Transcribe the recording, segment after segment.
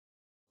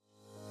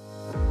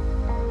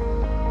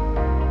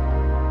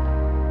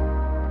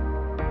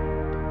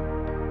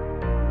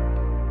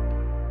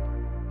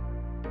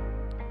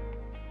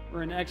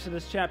We're in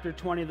Exodus chapter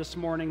 20 this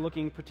morning,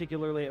 looking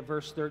particularly at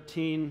verse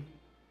 13.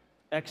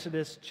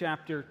 Exodus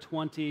chapter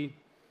 20.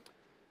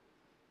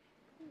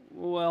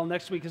 Well,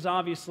 next week is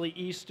obviously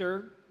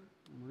Easter.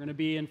 We're going to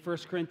be in 1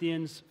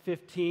 Corinthians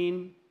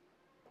 15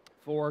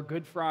 for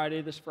Good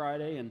Friday this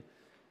Friday and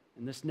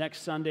this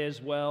next Sunday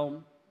as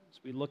well, as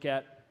we look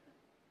at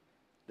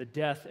the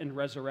death and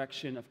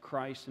resurrection of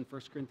Christ in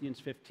 1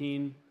 Corinthians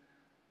 15.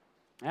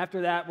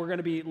 After that, we're going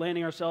to be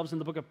landing ourselves in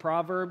the book of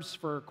Proverbs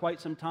for quite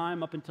some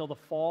time, up until the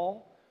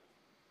fall.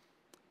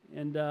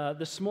 And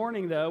this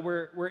morning, though,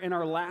 we're in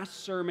our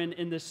last sermon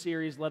in this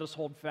series, Let Us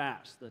Hold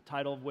Fast, the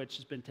title of which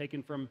has been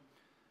taken from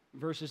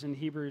verses in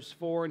Hebrews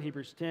 4 and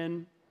Hebrews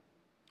 10.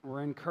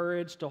 We're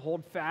encouraged to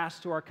hold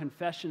fast to our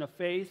confession of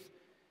faith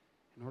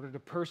in order to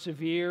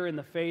persevere in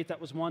the faith that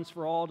was once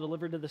for all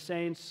delivered to the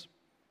saints.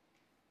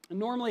 And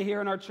normally here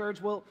in our church,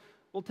 we'll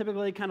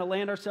typically kind of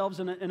land ourselves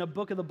in a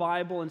book of the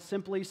Bible and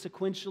simply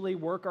sequentially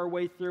work our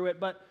way through it.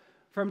 But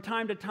from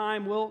time to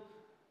time,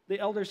 the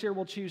elders here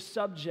will choose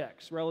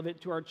subjects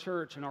relevant to our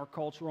church and our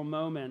cultural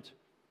moment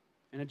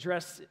and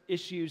address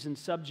issues and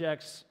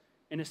subjects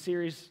in a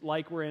series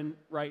like we're in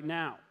right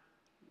now.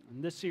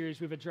 In this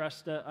series, we've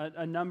addressed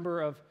a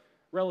number of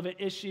relevant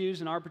issues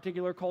in our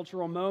particular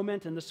cultural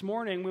moment. And this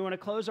morning, we want to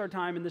close our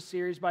time in this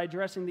series by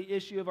addressing the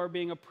issue of our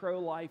being a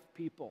pro-life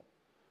people.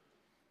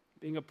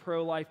 Being a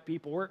pro-life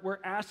people. We're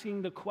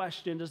asking the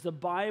question, does the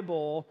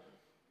Bible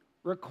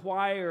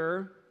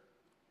require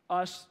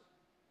us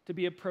to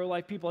be a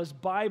pro-life people? As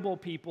Bible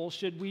people,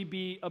 should we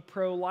be a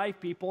pro-life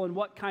people? And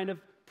what kind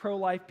of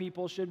pro-life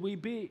people should we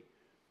be?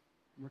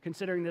 We're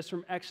considering this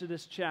from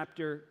Exodus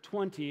chapter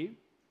 20,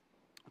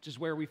 which is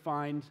where we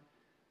find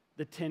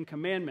the Ten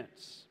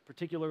Commandments.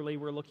 Particularly,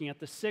 we're looking at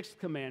the sixth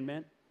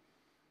commandment,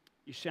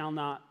 you shall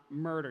not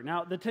murder.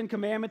 Now, the Ten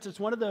Commandments, it's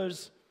one of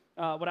those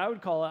what I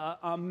would call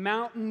a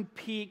mountain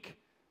peak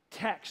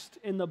text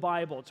in the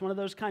Bible. It's one of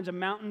those kinds of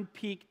mountain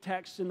peak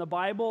texts in the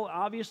Bible.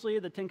 Obviously,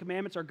 the Ten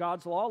Commandments are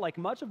God's law, like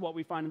much of what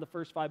we find in the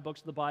first 5 books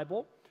of the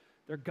Bible.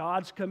 They're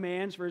God's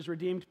commands for His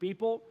redeemed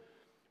people.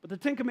 But the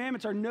Ten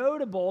Commandments are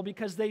notable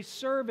because they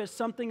serve as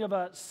something of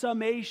a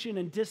summation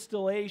and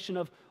distillation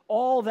of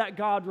all that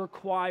God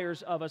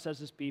requires of us as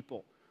His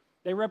people.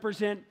 They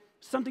represent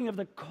something of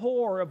the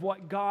core of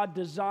what God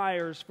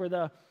desires for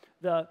the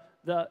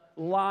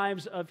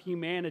lives of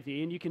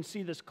humanity. And you can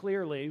see this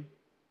clearly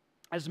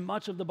as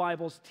much of the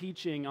Bible's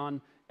teaching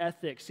on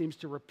ethics seems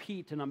to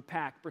repeat and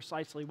unpack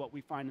precisely what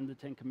we find in the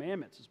Ten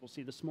Commandments, as we'll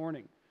see this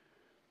morning.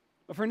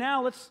 But for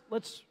now, let's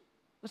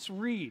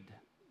read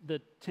the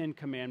Ten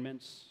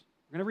Commandments.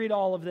 We're going to read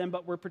all of them,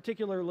 but we're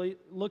particularly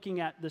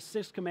looking at the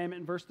sixth commandment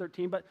in verse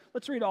 13. But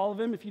let's read all of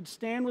them. If you'd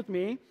stand with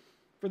me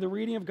for the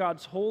reading of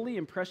God's holy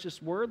and precious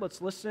word,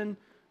 let's listen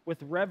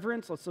with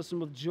reverence, let's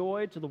listen with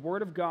joy to the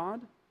word of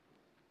God.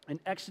 In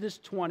Exodus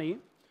 20,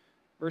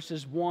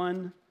 verses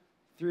 1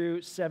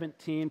 through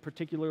 17,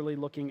 particularly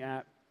looking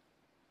at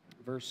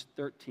verse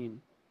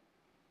 13.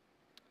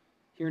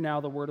 Hear now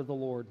the word of the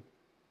Lord.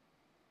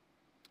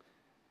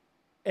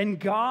 And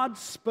God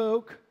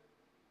spoke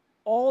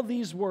all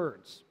these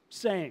words,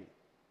 saying,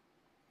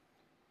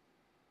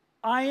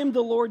 I am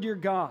the Lord your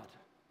God,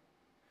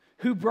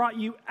 who brought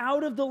you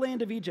out of the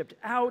land of Egypt,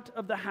 out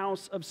of the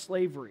house of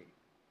slavery.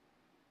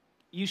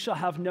 You shall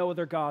have no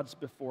other gods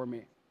before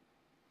me.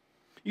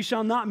 You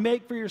shall not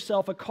make for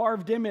yourself a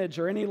carved image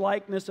or any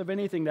likeness of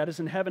anything that is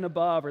in heaven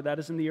above, or that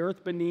is in the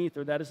earth beneath,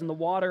 or that is in the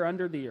water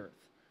under the earth.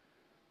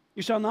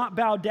 You shall not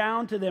bow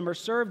down to them or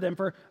serve them,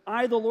 for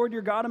I, the Lord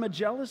your God, am a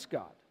jealous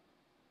God,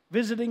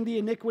 visiting the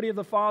iniquity of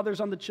the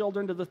fathers on the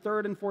children to the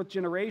 3rd and 4th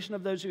generation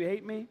of those who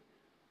hate me,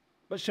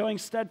 but showing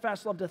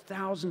steadfast love to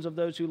thousands of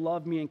those who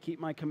love me and keep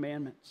my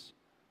commandments.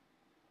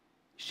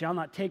 You shall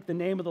not take the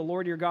name of the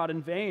Lord your God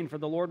in vain, for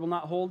the Lord will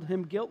not hold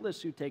him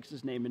guiltless who takes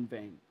his name in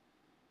vain.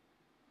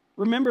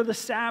 Remember the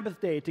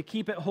Sabbath day to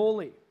keep it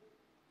holy.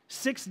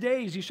 6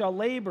 days you shall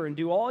labor and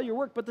do all your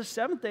work, but the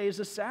 7th day is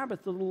the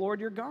Sabbath of the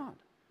Lord your God.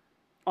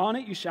 On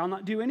it you shall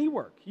not do any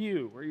work,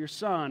 you or your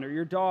son or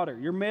your daughter,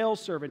 your male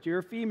servant or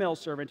your female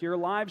servant, your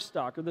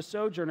livestock or the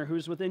sojourner who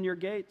is within your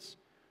gates.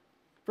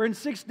 For in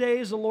 6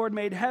 days the Lord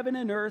made heaven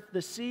and earth,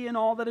 the sea and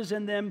all that is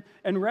in them,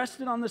 and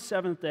rested on the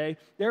 7th day.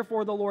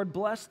 Therefore the Lord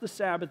blessed the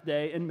Sabbath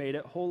day and made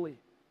it holy.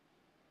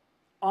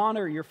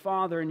 Honor your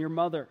father and your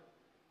mother,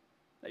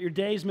 that your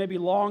days may be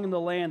long in the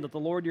land that the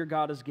Lord your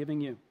God is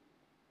giving you.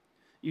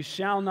 You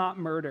shall not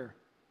murder.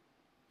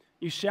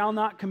 You shall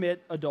not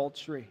commit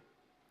adultery.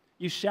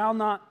 You shall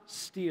not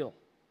steal.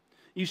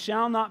 You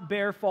shall not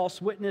bear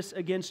false witness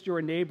against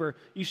your neighbor.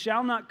 You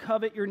shall not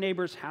covet your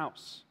neighbor's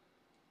house.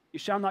 You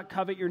shall not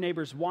covet your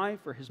neighbor's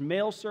wife or his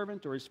male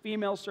servant or his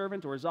female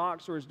servant or his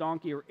ox or his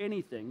donkey or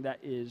anything that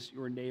is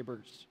your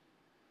neighbor's.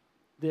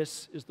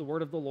 This is the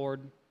word of the Lord.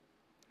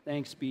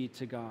 Thanks be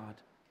to God.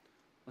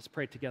 Let's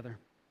pray together.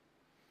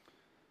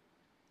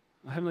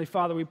 Heavenly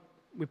Father,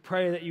 we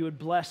pray that you would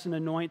bless and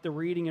anoint the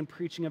reading and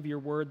preaching of your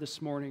word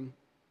this morning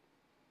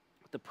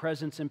with the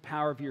presence and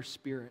power of your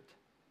Spirit.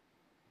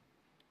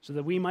 so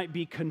that we might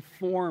be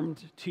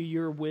conformed to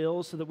your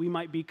will, so that we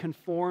might be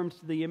conformed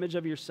to the image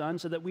of your Son,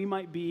 so that we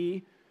might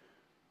be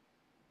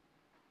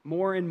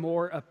more and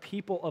more a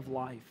people of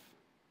life,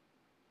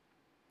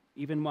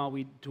 even while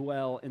we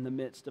dwell in the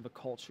midst of a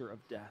culture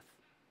of death.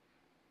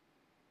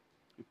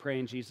 We pray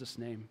in Jesus'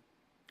 name.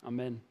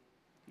 Amen.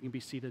 You can be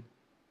seated.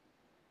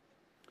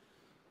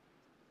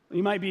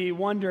 You might be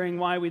wondering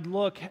why we'd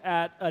look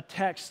at a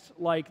text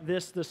like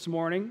this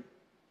morning.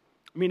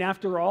 I mean,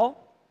 after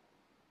all,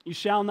 you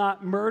shall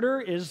not murder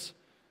is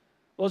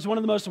one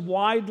of the most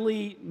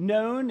widely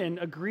known and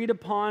agreed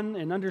upon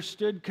and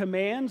understood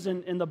commands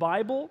in the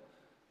Bible.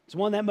 It's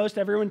one that most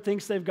everyone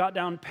thinks they've got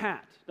down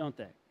pat, don't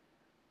they?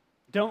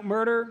 Don't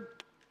murder,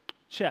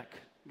 check,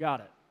 got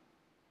it.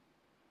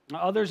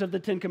 Others of the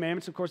Ten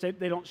Commandments, of course, they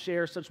don't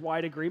share such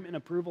wide agreement and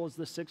approval as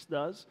the sixth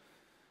does.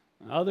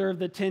 Other of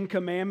the Ten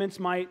Commandments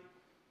might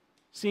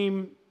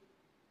seem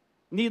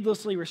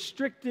needlessly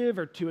restrictive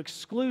or too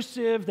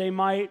exclusive. They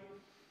might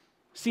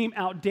seem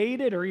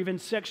outdated or even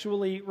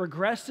sexually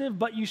regressive,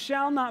 but you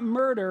shall not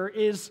murder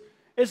is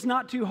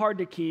not too hard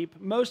to keep.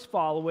 Most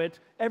follow it.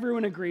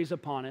 Everyone agrees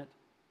upon it.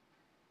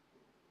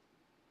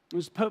 It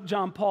was Pope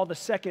John Paul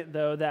II,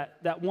 though,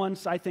 that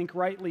once, I think,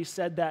 rightly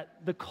said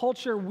that the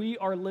culture we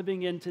are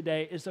living in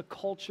today is a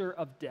culture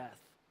of death.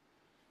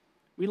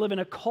 We live in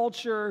a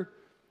culture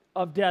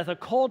of death, a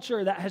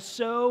culture that has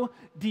so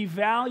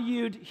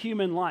devalued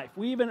human life.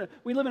 We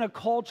live in a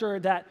culture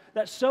that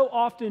so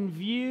often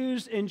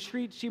views and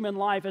treats human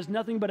life as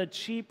nothing but a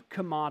cheap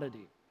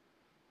commodity.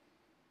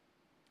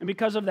 And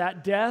because of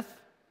that, death,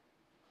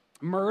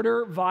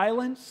 murder,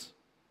 violence,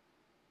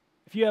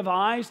 if you have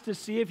eyes to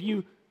see, if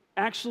you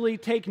actually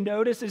take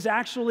notice, is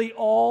actually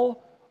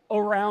all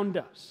around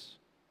us.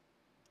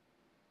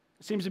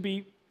 It seems to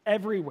be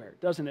everywhere,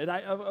 doesn't it?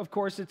 Of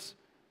course, it's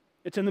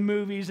in the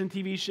movies and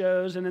TV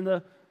shows and in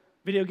the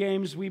video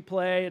games we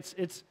play.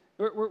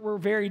 We're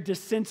very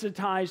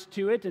desensitized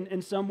to it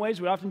in some ways.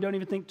 We often don't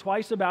even think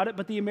twice about it.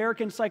 But the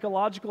American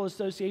Psychological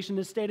Association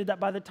has stated that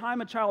by the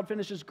time a child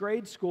finishes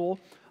grade school,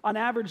 on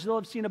average, they'll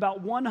have seen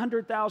about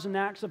 100,000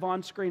 acts of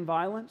on-screen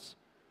violence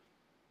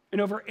and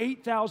over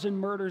 8,000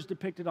 murders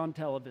depicted on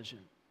television.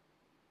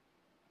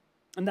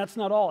 And that's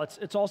not all.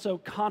 It's also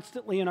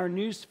constantly in our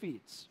news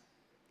feeds,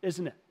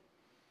 isn't it?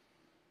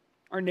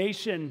 Our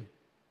nation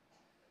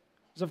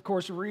is, of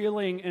course,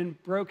 reeling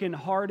and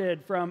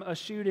brokenhearted from a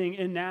shooting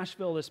in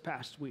Nashville this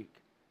past week.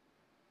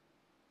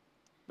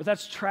 But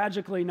that's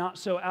tragically not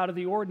so out of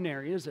the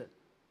ordinary, is it?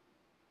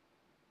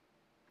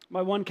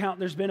 By one count,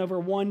 there's been over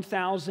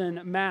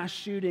 1,000 mass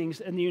shootings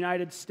in the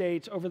United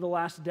States over the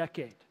last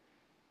decade.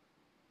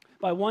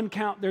 By one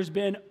count, there's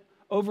been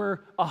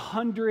over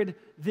 100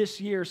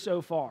 this year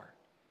so far.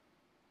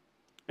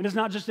 And it's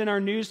not just in our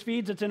news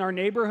feeds, it's in our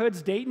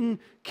neighborhoods. Dayton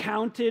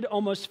counted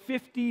almost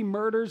 50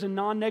 murders and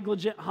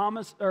non-negligent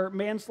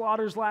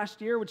manslaughters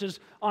last year, which is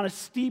on a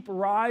steep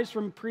rise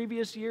from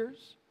previous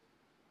years.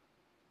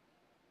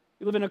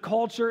 We live in a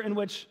culture in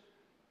which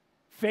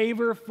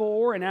favor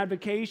for and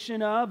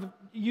advocation of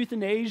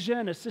euthanasia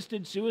and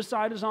assisted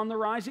suicide is on the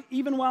rise,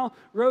 even while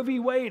Roe v.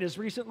 Wade has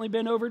recently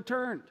been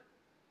overturned.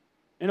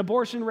 And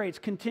abortion rates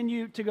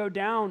continue to go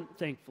down,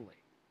 thankfully.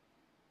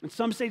 And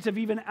some states have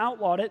even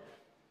outlawed it.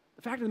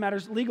 The fact of the matter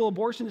is, legal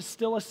abortion is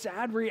still a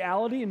sad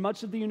reality in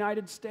much of the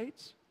United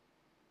States.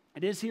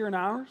 It is here in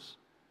ours.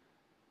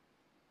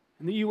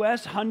 In the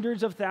U.S.,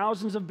 hundreds of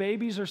thousands of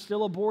babies are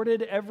still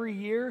aborted every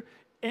year.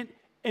 And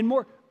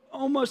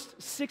almost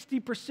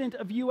 60%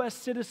 of U.S.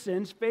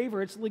 citizens favor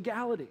its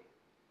legality.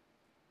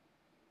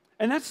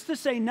 And that's to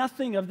say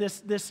nothing of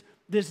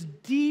this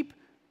deep,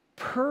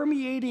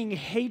 permeating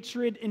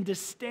hatred and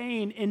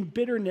disdain and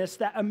bitterness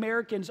that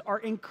Americans are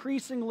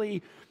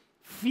increasingly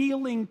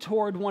feeling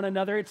toward one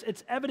another.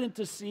 It's evident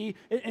to see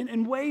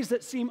in ways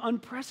that seem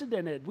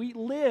unprecedented. We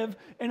live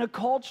in a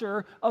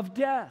culture of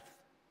death.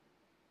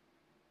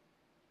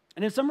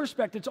 And in some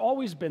respect, it's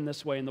always been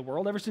this way in the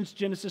world, ever since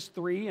Genesis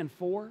 3 and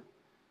 4.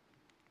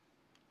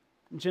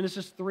 In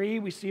Genesis 3,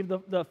 we see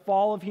the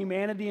fall of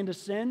humanity into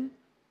sin.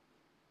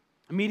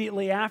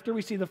 Immediately after,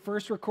 we see the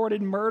first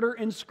recorded murder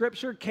in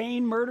Scripture.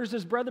 Cain murders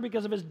his brother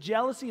because of his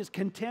jealousy, his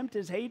contempt,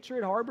 his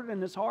hatred harbored in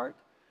his heart.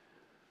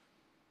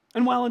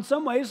 And while in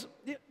some ways,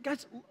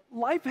 guys,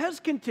 life has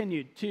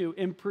continued to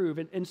improve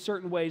in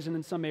certain ways and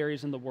in some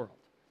areas in the world.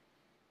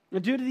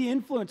 And due to the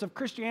influence of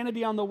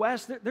Christianity on the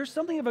West, there's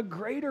something of a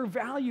greater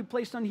value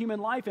placed on human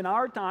life in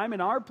our time,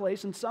 in our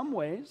place, in some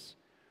ways.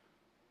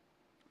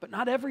 But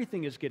not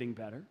everything is getting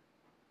better.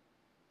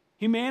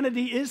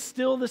 Humanity is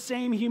still the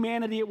same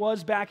humanity it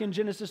was back in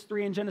Genesis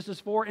 3 and Genesis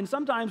 4, and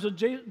sometimes with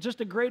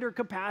just a greater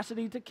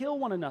capacity to kill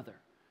one another.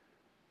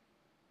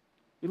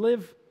 We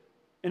live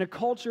in a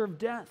culture of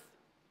death,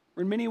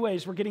 where in many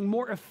ways we're getting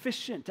more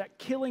efficient at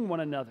killing one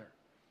another,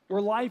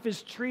 where life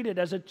is treated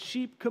as a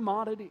cheap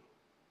commodity.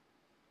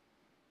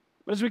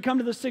 But as we come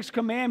to the sixth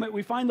commandment,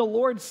 we find the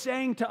Lord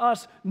saying to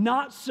us,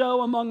 "Not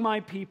so among my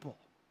people."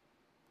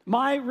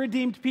 My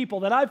redeemed people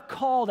that I've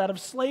called out of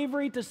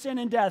slavery to sin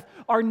and death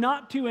are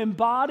not to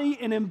embody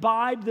and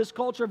imbibe this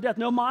culture of death.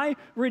 No, my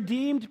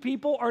redeemed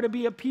people are to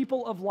be a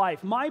people of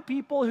life. My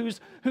people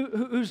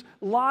whose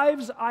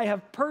lives I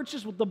have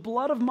purchased with the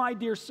blood of my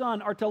dear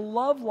Son are to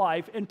love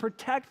life and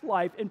protect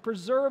life and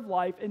preserve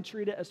life and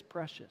treat it as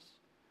precious.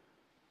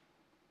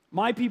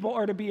 My people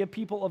are to be a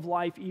people of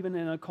life even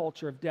in a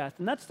culture of death.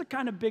 And that's the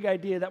kind of big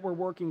idea that we're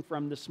working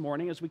from this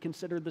morning as we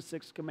consider the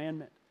sixth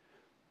commandment.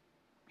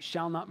 You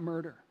shall not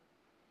murder.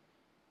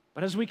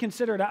 But as we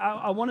consider it,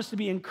 I want us to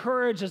be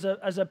encouraged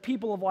as a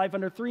people of life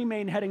under three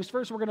main headings.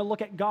 First, we're going to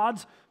look at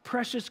God's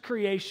precious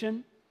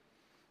creation.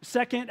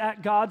 Second,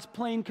 at God's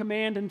plain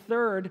command. And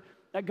third,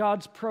 at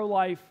God's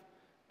pro-life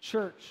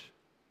church.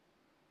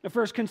 Now,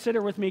 first,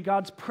 consider with me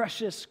God's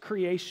precious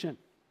creation.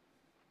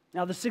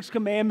 Now, the sixth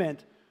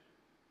commandment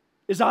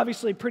is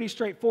obviously pretty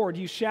straightforward.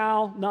 You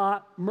shall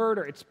not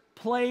murder. It's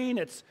plain,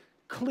 it's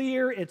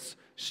clear, it's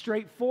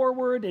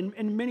straightforward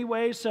in many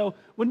ways. So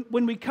when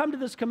we come to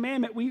this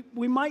commandment,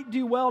 we might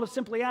do well to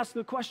simply ask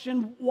the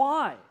question,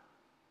 why?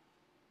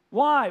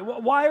 Why?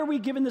 Why are we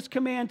given this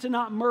command to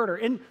not murder?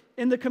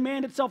 In the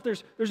command itself,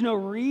 there's no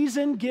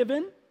reason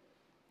given.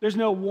 There's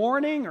no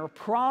warning or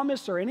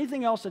promise or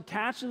anything else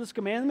attached to this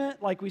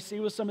commandment like we see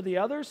with some of the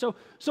others.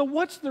 So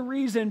what's the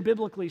reason,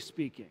 biblically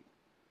speaking?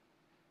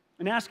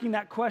 And asking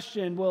that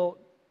question will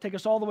take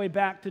us all the way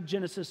back to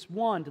Genesis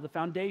 1, to the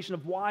foundation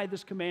of why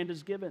this command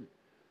is given.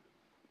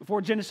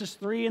 Before Genesis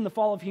 3 and the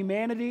fall of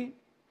humanity,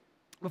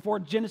 before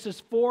Genesis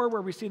 4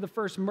 where we see the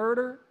first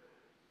murder,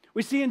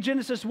 we see in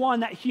Genesis 1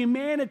 that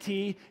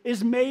humanity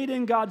is made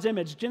in God's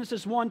image.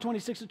 Genesis 1,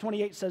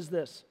 26-28 says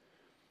this.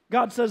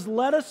 God says,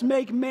 "Let us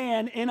make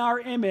man in our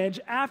image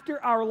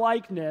after our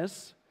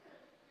likeness,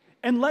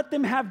 and let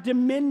them have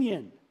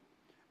dominion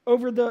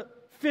over the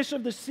fish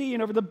of the sea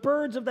and over the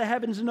birds of the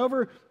heavens and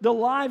over the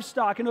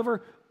livestock and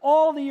over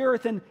all the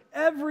earth and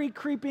every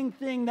creeping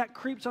thing that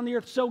creeps on the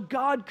earth." So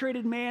God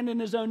created man in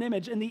his own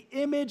image. In the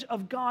image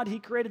of God, he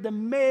created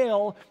them,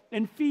 male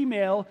and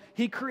female,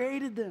 he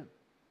created them.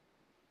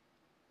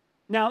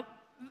 Now,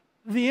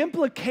 the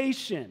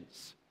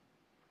implications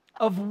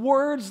of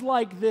words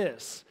like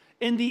this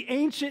in the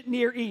ancient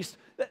Near East,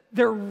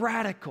 they're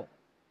radical.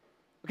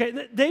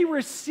 Okay, they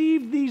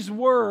received these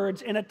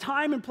words in a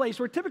time and place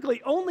where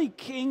typically only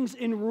kings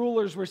and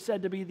rulers were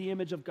said to be the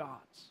image of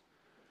gods.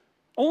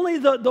 Only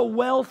the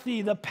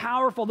wealthy, the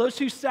powerful, those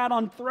who sat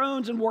on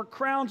thrones and wore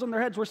crowns on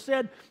their heads were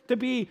said to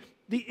be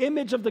the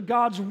image of the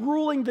gods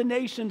ruling the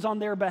nations on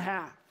their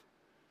behalf.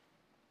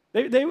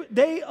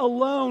 They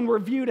alone were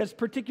viewed as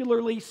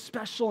particularly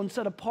special and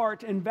set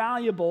apart and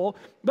valuable.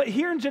 But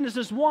here in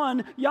Genesis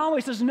 1, Yahweh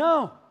says,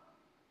 no.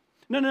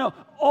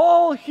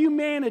 All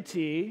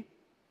humanity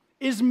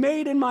is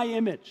made in my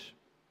image.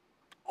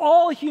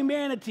 All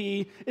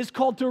humanity is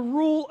called to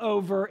rule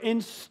over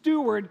and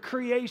steward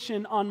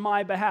creation on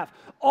my behalf.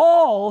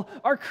 All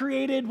are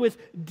created with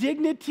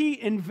dignity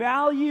and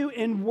value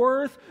and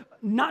worth,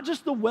 not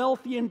just the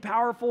wealthy and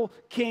powerful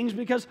kings,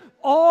 because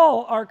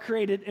all are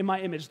created in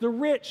my image. The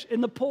rich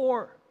and the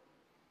poor,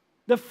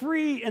 the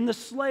free and the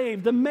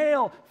slave, the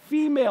male,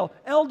 female,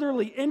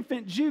 elderly,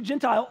 infant, Jew,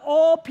 Gentile,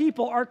 all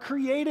people are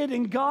created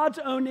in God's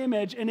own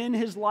image and in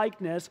his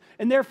likeness,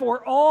 and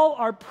therefore all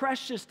are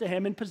precious to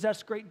him and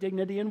possess great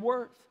dignity and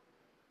worth.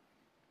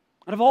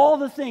 Out of all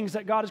the things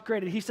that God has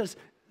created, he says,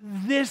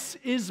 this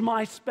is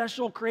my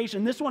special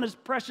creation. This one is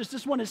precious.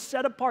 This one is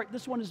set apart.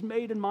 This one is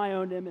made in my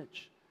own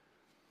image.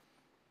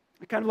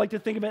 I kind of like to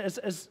think of it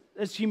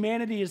as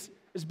humanity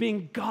as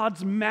being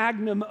God's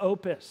magnum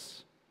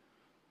opus.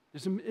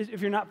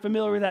 If you're not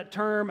familiar with that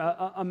term,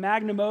 a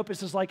magnum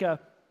opus is like a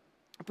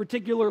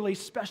particularly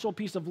special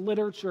piece of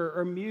literature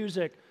or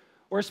music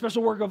or a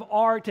special work of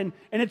art, and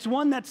it's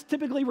one that's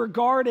typically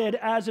regarded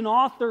as an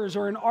author's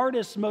or an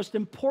artist's most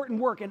important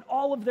work in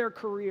all of their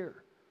career.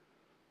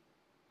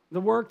 The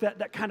work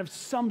that kind of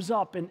sums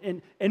up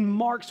and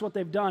marks what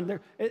they've done.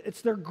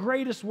 It's their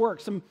greatest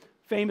work. Some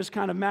famous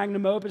kind of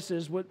magnum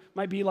opuses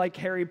might be like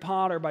Harry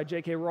Potter by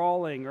J.K.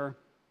 Rowling or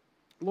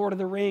Lord of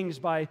the Rings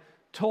by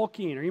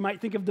Tolkien, or you might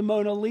think of the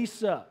Mona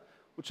Lisa,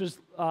 which is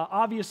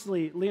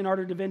obviously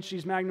Leonardo da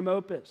Vinci's magnum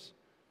opus.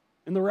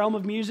 In the realm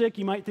of music,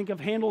 you might think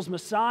of Handel's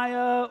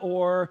Messiah,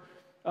 or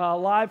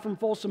Live from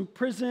Folsom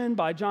Prison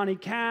by Johnny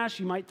Cash.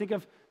 You might think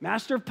of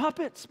Master of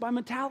Puppets by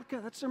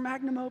Metallica. That's their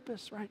magnum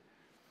opus, right?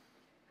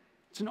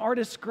 It's an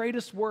artist's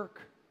greatest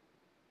work.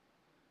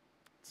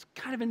 It's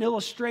kind of an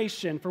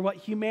illustration for what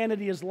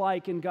humanity is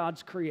like in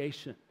God's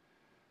creation.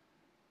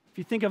 If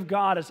you think of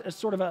God as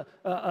sort of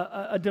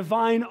a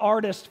divine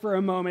artist for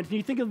a moment, and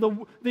you think of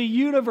the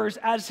universe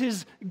as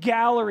his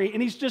gallery,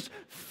 and he's just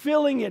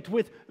filling it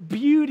with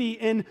beauty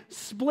and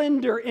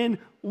splendor and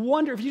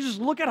wonder. If you just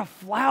look at a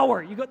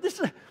flower, you go,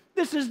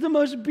 this is the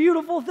most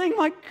beautiful thing.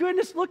 My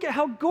goodness, look at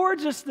how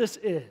gorgeous this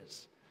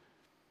is.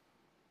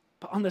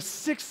 But on the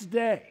sixth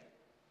day,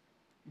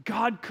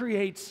 God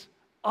creates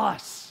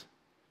us.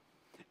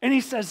 And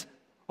he says,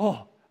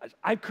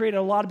 I've created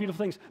a lot of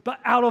beautiful things, but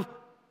out of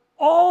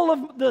all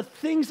of the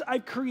things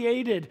I've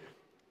created,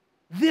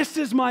 This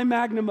is my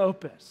magnum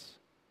opus.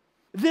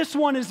 This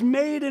one is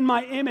made in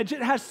my image.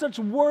 It has such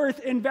worth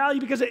and value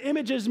because it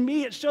images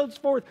me. It shows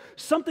forth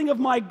something of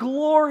my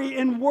glory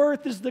and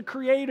worth as the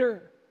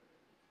creator.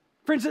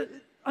 Friends,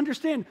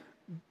 understand,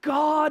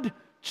 God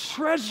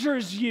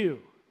treasures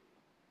you.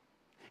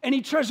 And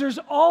he treasures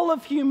all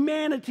of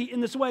humanity in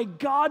this way.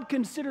 God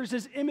considers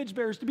his image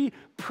bearers to be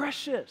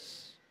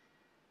precious.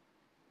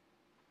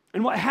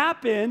 And what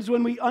happens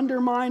when we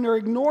undermine or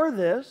ignore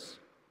this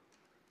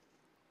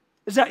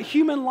is that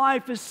human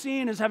life is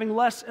seen as having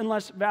less and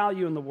less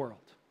value in the world.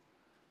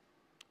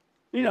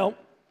 You know,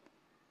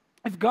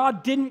 if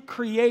God didn't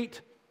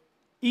create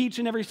each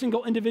and every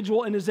single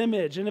individual in his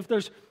image, and if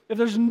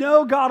there's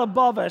no God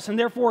above us, and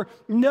therefore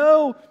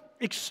no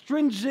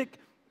extrinsic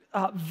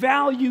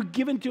value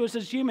given to us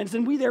as humans,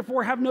 then we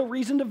therefore have no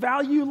reason to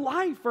value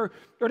life or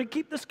to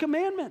keep this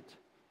commandment.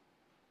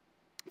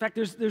 In fact,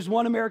 there's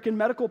one American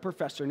medical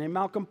professor named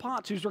Malcolm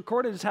Potts who's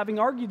recorded as having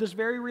argued this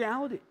very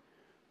reality.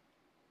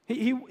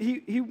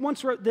 He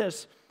once wrote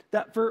this,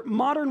 that for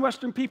modern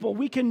Western people,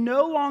 we can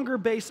no longer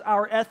base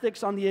our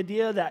ethics on the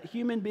idea that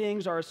human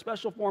beings are a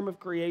special form of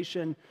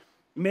creation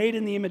made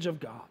in the image of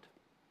God,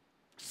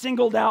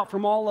 singled out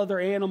from all other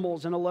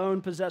animals and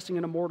alone possessing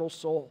an immortal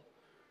soul.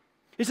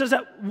 He says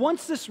that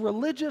once this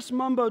religious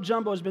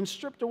mumbo-jumbo has been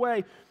stripped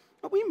away,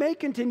 we may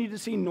continue to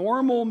see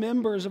normal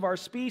members of our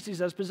species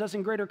as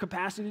possessing greater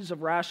capacities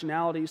of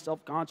rationality,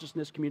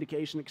 self-consciousness,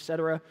 communication,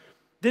 etc.,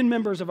 than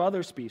members of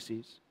other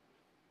species.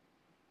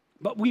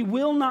 But we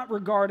will not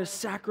regard as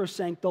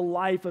sacrosanct the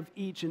life of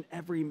each and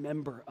every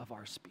member of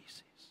our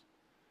species.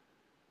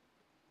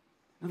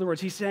 In other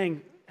words, he's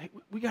saying, hey,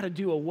 we got to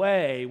do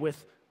away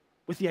with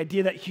the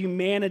idea that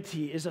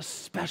humanity is a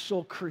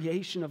special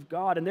creation of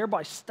God, and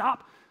thereby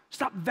stop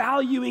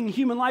valuing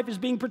human life as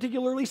being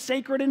particularly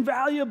sacred and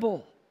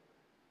valuable.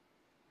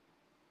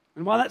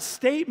 And while that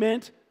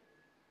statement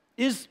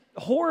is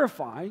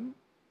horrifying,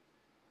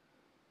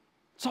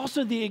 it's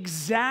also the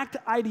exact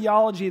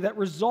ideology that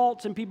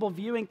results in people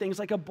viewing things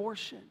like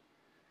abortion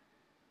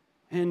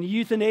and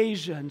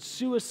euthanasia and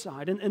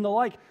suicide and the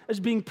like as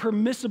being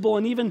permissible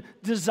and even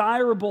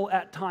desirable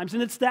at times.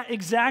 And it's that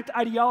exact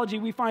ideology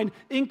we find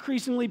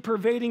increasingly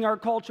pervading our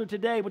culture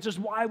today, which is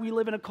why we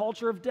live in a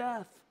culture of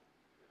death.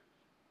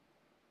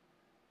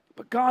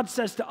 But God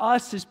says to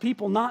us, his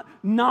people,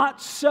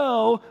 not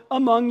so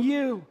among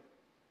you.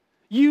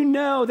 You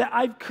know that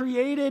I've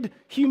created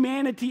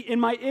humanity in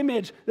my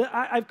image, that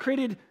I've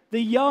created the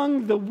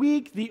young, the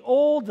weak, the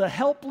old, the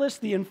helpless,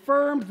 the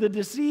infirmed, the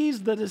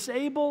diseased, the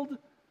disabled.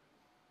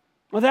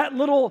 Well, that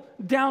little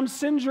Down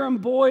syndrome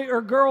boy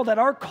or girl that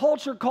our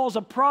culture calls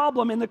a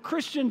problem in the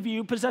Christian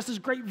view possesses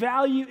great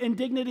value and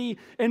dignity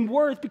and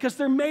worth because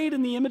they're made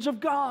in the image of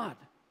God.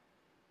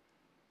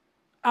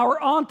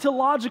 Our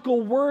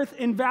ontological worth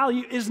and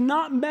value is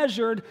not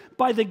measured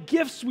by the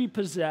gifts we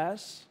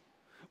possess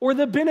or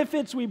the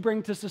benefits we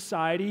bring to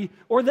society,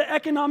 or the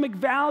economic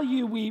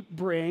value we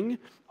bring.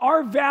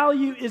 Our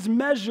value is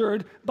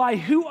measured by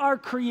who our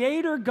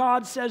Creator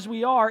God says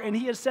we are, and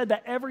he has said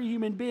that every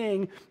human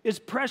being is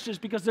precious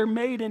because they're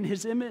made in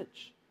his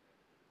image.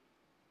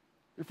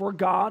 Therefore,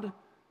 God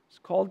has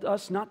called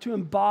us not to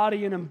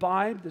embody and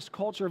imbibe this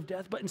culture of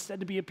death, but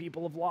instead to be a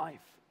people of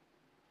life.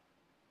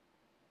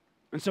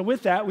 And so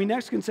with that, we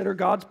next consider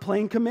God's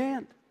plain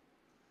command.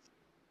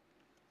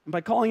 And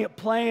by calling it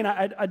plain,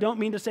 I don't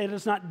mean to say that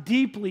it's not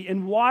deeply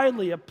and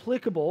widely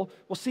applicable.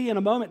 We'll see in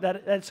a moment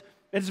that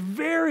it's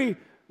very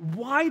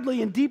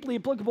widely and deeply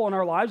applicable in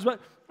our lives, but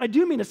I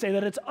do mean to say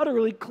that it's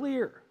utterly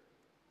clear.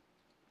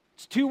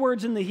 It's 2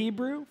 words in the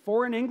Hebrew,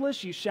 4 in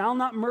English: you shall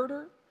not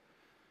murder.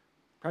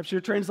 Perhaps your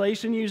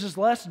translation uses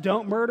less,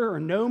 don't murder, or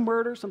no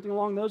murder, something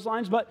along those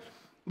lines. But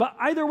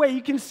either way,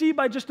 you can see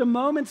by just a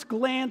moment's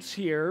glance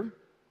here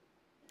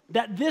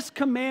that this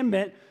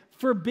commandment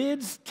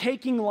forbids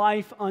taking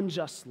life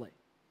unjustly.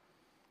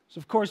 There's,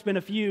 of course, been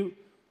a few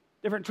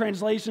different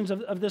translations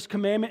of this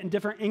commandment in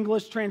different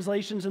English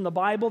translations in the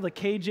Bible. The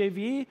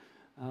KJV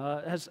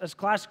has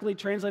classically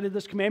translated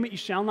this commandment, you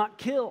shall not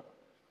kill.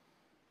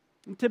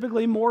 And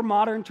typically, more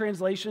modern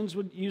translations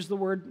would use the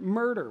word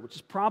murder, which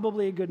is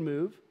probably a good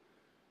move,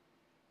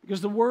 because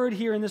the word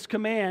here in this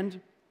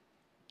command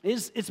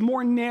it's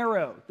more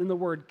narrow than the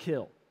word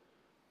kill.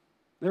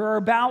 There are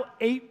about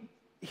 8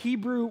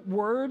 Hebrew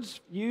words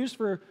used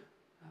for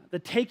the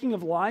taking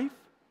of life.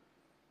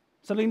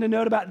 Something to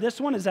note about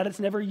this one is that it's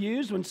never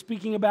used when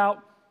speaking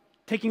about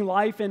taking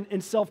life in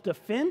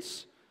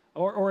self-defense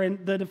or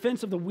in the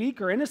defense of the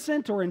weak or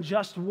innocent or in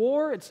just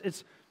war.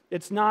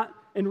 It's not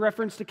in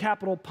reference to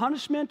capital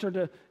punishment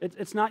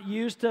it's not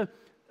used to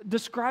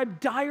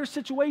describe dire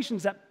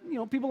situations that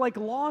people like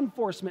law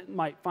enforcement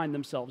might find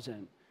themselves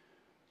in.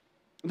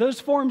 Those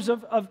forms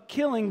of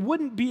killing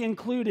wouldn't be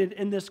included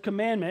in this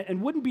commandment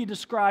and wouldn't be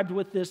described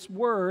with this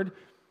word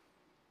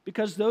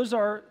because those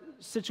are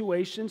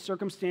situations,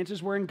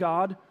 circumstances wherein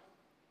God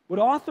would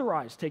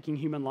authorize taking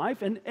human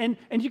life. And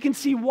you can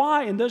see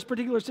why in those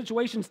particular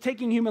situations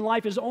taking human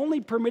life is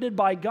only permitted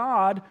by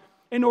God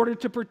in order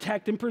to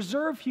protect and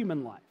preserve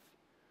human life.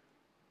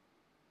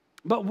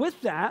 But with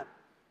that,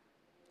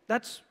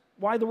 that's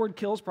why the word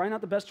kill is probably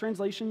not the best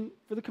translation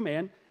for the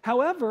command.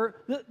 However,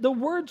 the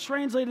word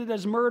translated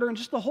as murder and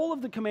just the whole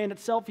of the command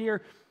itself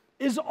here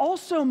is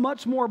also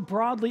much more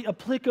broadly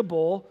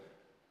applicable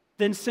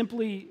than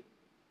simply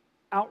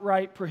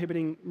outright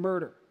prohibiting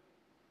murder.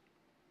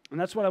 And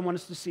that's what I want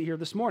us to see here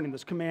this morning.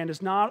 This command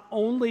is not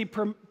only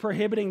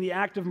prohibiting the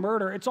act of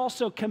murder, it's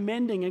also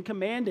commending and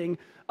commanding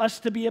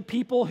us to be a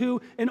people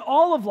who, in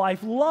all of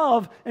life,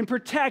 love and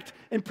protect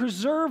and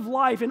preserve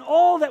life in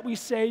all that we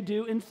say,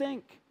 do, and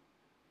think.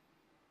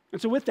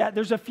 And so with that,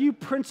 there's a few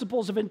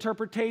principles of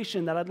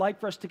interpretation that I'd like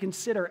for us to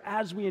consider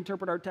as we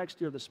interpret our text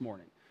here this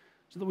morning,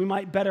 so that we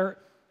might better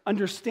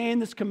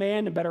understand this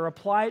command and better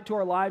apply it to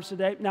our lives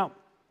today. Now,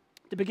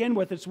 to begin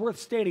with, it's worth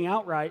stating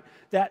outright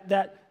that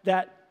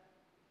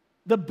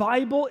the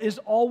Bible is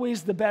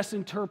always the best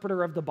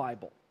interpreter of the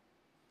Bible.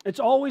 It's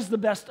always the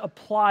best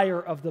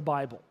applier of the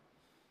Bible.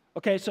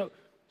 Okay, so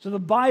the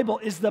Bible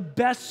is the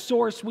best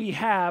source we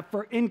have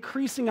for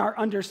increasing our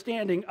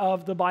understanding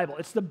of the Bible.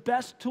 It's the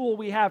best tool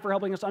we have for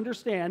helping us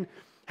understand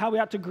how we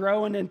ought to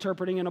grow in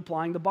interpreting and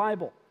applying the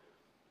Bible.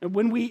 And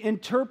when we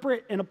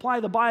interpret and apply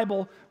the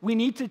Bible, we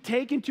need to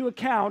take into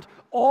account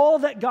all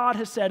that God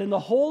has said in the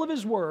whole of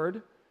His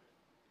Word,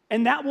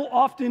 and that will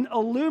often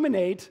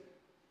illuminate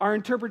our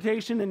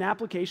interpretation and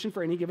application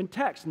for any given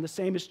text. And the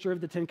same is true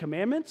of the Ten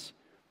Commandments.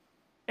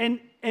 And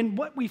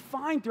what we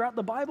find throughout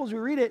the Bible as we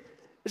read it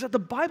is that the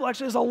Bible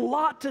actually has a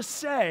lot to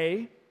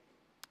say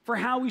for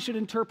how we should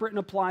interpret and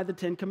apply the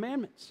Ten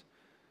Commandments.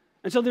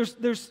 And so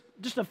there's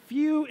just a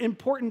few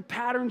important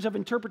patterns of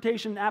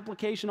interpretation and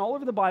application all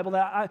over the Bible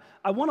that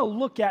I want to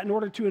look at in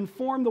order to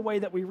inform the way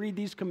that we read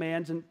these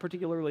commands, and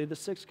particularly the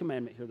sixth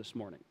commandment here this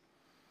morning.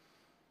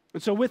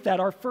 And so with that,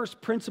 our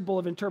first principle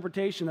of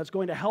interpretation that's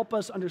going to help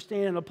us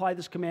understand and apply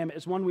this commandment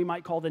is one we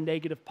might call the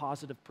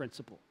negative-positive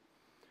principle.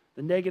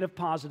 The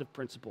negative-positive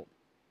principle.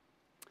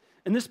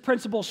 And this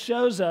principle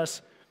shows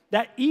us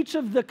that each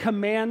of the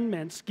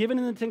commandments given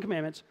in the Ten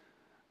Commandments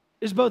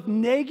is both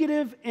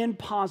negative and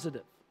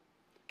positive.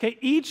 Okay,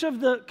 each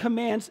of the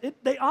commands,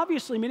 they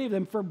obviously, many of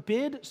them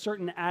forbid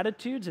certain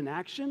attitudes and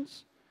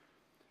actions,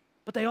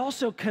 but they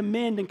also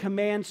commend and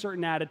command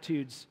certain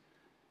attitudes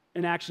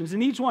and actions.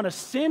 In each one, a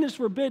sin is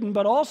forbidden,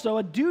 but also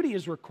a duty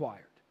is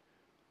required.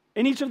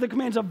 In each of the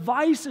commands, a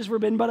vice is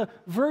forbidden, but a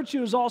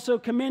virtue is also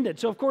commended.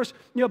 So, of course,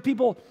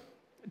 people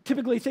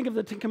typically think of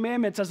the Ten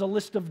Commandments as a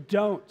list of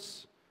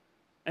don'ts,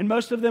 and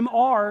most of them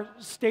are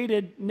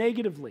stated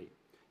negatively.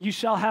 You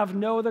shall have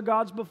no other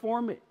gods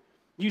before me.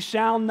 You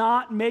shall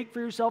not make for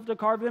yourself a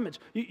carved image.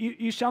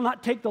 You shall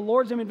not take the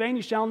Lord's name in vain.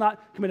 You shall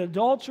not commit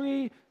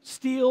adultery,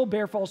 steal,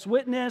 bear false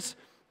witness,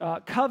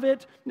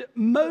 covet.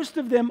 Most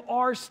of them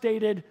are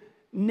stated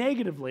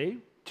negatively.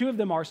 2 of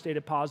them are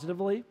stated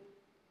positively.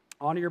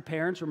 Honor your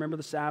parents, remember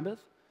the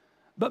Sabbath.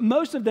 But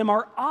most of them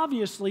are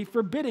obviously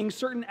forbidding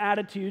certain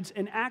attitudes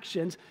and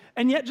actions.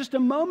 And yet just a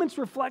moment's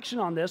reflection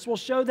on this will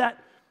show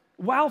that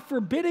while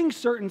forbidding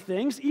certain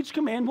things, each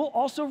command will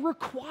also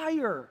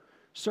require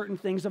certain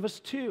things of us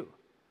too.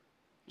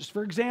 Just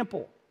for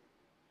example,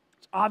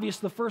 it's obvious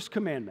the first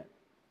commandment,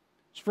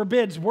 which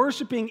forbids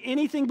worshiping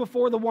anything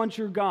before the one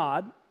true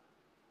God,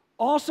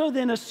 also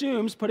then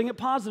assumes, putting it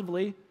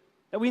positively,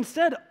 that we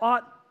instead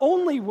ought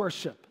only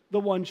worship the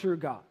one true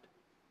God.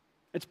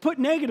 It's put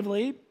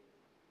negatively,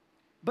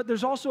 but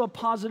there's also a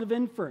positive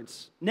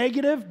inference.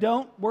 Negative,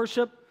 don't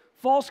worship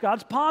false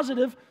gods.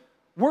 Positive,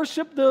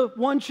 worship the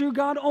one true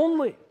God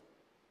only.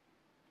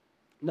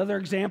 Another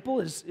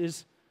example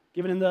is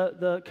given in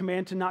the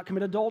command to not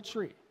commit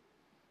adultery.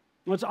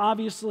 Well, it's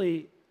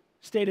obviously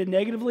stated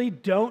negatively,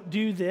 don't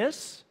do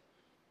this.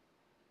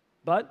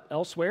 But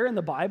elsewhere in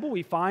the Bible,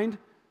 we find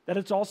that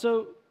it's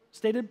also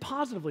stated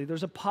positively.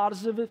 There's a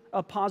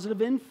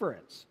positive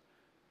inference.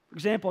 For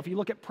example, if you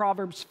look at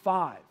Proverbs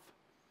 5,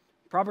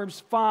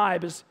 Proverbs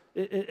 5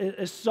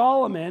 is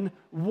Solomon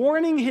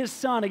warning his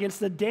son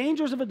against the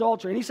dangers of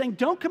adultery. And he's saying,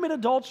 don't commit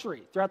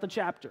adultery throughout the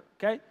chapter,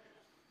 okay?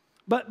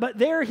 But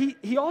there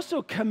he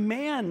also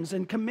commands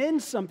and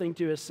commends something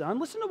to his son.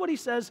 Listen to what he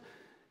says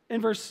in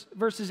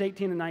verses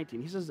 18 and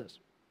 19. He says this,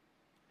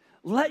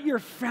 let your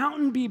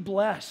fountain be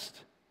blessed,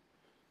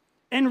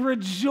 and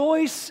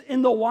rejoice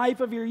in the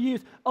wife of your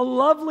youth, a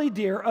lovely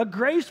deer, a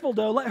graceful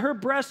doe. Let her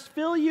breasts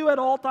fill you at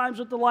all times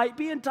with delight.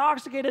 Be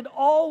intoxicated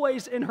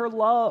always in her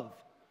love.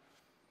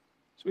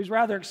 So he's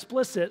rather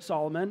explicit,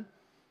 Solomon.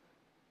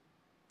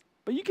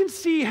 But you can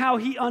see how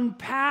he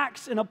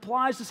unpacks and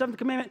applies the seventh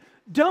commandment.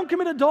 Don't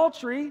commit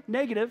adultery,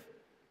 negative.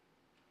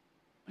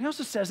 But he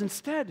also says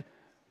instead,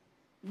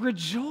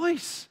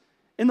 rejoice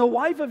in the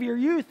wife of your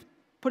youth,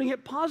 putting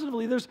it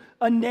positively. There's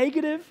a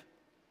negative,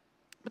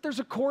 but there's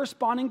a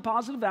corresponding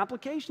positive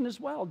application as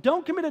well.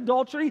 Don't commit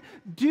adultery.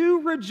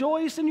 Do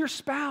rejoice in your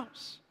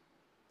spouse.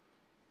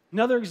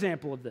 Another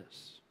example of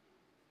this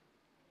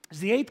is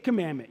the eighth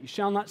commandment. You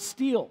shall not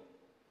steal.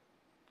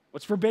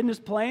 What's forbidden is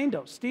plain.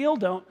 Don't steal.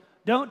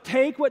 Don't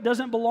take what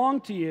doesn't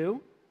belong to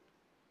you.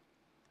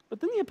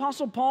 But then the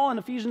Apostle Paul in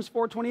Ephesians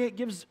 4:28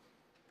 gives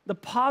the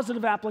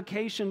positive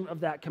application of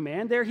that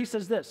command. There he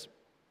says this.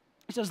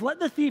 He says, let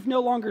the thief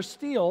no longer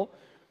steal,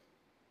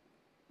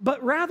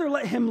 but rather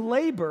let him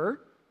labor,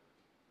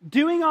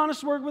 doing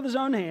honest work with his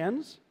own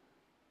hands,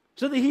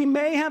 so that he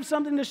may have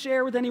something to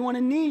share with anyone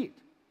in need.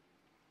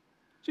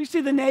 So you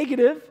see the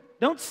negative,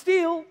 don't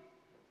steal.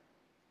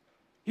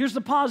 Here's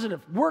the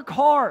positive, work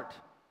hard.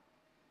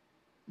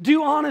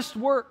 Do honest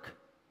work.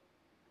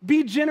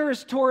 Be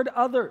generous toward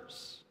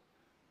others.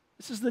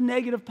 This is the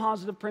negative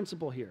positive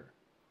principle here.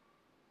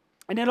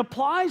 And it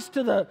applies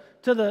to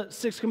the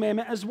sixth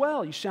commandment as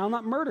well. You shall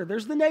not murder.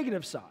 There's the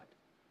negative side.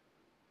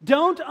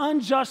 Don't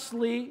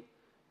unjustly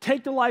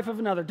take the life of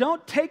another.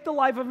 Don't take the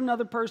life of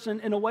another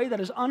person in a way that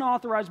is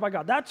unauthorized by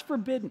God. That's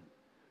forbidden.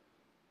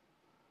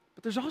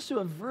 But there's also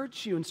a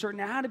virtue and certain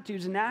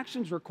attitudes and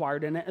actions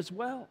required in it as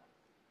well.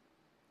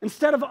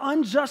 Instead of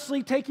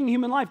unjustly taking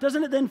human life,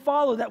 doesn't it then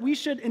follow that we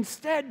should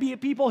instead be a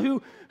people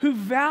who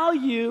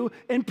value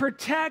and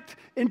protect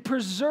and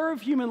preserve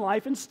human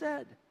life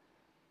instead?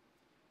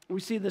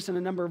 We see this in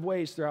a number of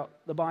ways throughout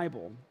the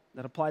Bible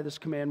that apply this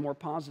command more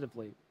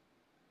positively.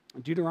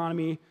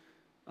 Deuteronomy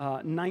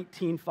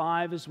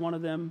 19:5 is one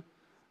of them.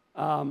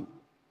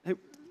 Hey,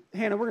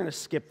 Hannah, we're going to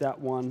skip that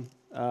one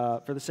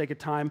for the sake of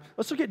time.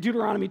 Let's look at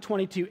Deuteronomy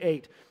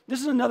 22:8.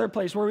 This is another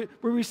place where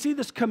we see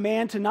this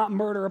command to not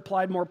murder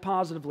applied more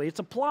positively. It's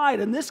applied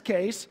in this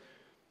case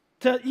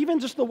to even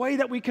just the way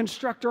that we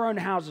construct our own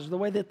houses, the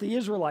way that the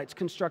Israelites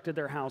constructed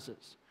their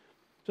houses.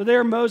 So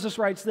there Moses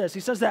writes this. He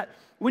says that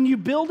when you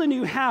build a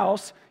new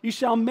house, you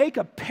shall make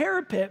a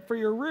parapet for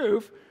your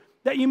roof,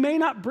 that you may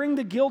not bring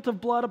the guilt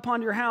of blood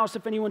upon your house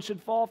if anyone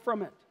should fall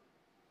from it.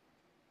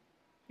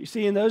 You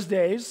see, in those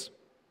days,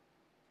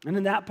 and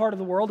in that part of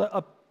the world,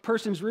 a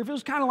person's roof, it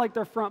was kind of like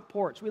their front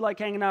porch. We like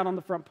hanging out on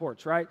the front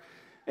porch, right?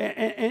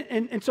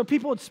 And so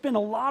people would spend a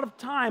lot of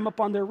time up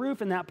on their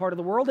roof in that part of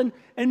the world.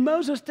 And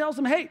Moses tells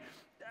them, hey,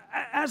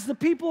 as the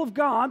people of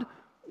God,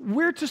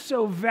 we're to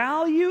so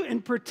value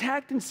and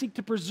protect and seek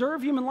to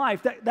preserve human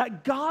life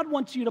that God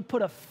wants you to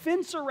put a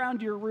fence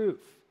around your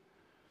roof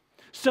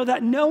so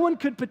that no one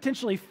could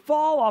potentially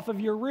fall off of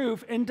your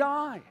roof and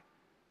die.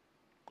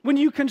 When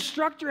you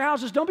construct your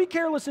houses, don't be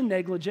careless and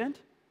negligent,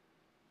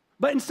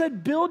 but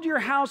instead build your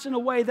house in a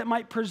way that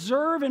might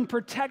preserve and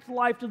protect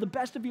life to the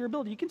best of your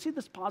ability. You can see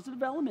this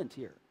positive element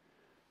here.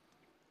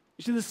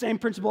 You see the same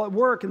principle at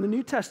work in the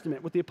New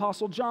Testament with the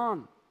Apostle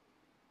John.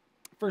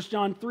 1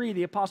 John 3,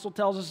 the Apostle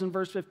tells us in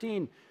verse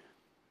 15,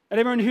 that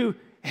everyone who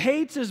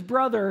hates his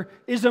brother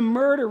is a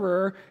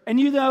murderer, and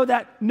you know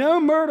that no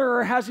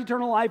murderer has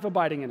eternal life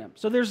abiding in him.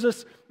 So there's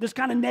this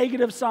kind of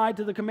negative side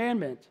to the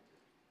commandment,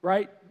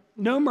 right?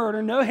 No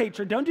murder, no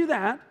hatred, don't do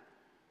that.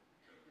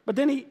 But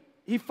then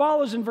he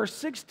follows in verse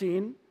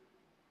 16,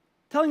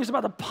 telling us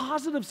about the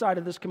positive side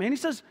of this command. He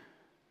says,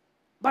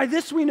 by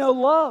this we know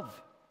love,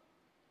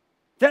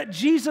 that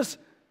Jesus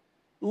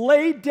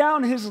laid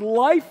down his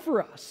life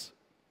for us.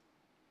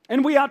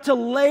 And we ought to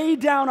lay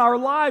down our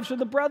lives for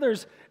the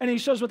brothers. And he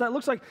shows what that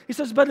looks like. He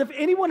says, but if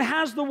anyone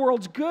has the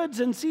world's goods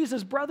and sees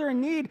his brother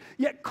in need,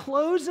 yet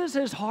closes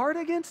his heart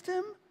against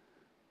him,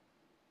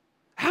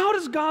 how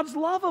does God's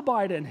love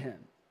abide in him?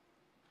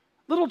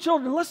 Little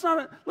children, let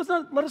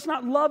us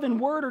not love in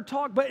word or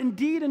talk, but in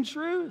deed and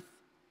truth.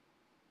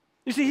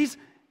 You see, he's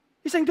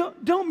saying,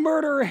 don't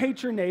murder or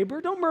hate your neighbor.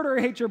 Don't murder or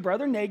hate your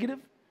brother, negative.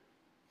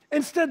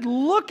 Instead,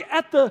 look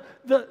at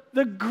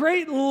the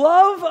great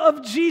love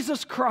of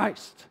Jesus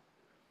Christ.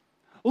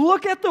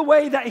 Look at the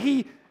way that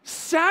he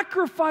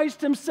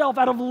sacrificed himself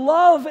out of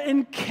love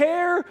and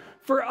care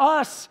for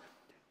us,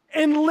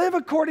 and live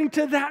according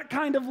to that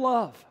kind of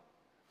love.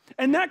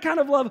 And that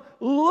kind of love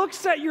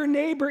looks at your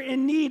neighbor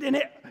in need, and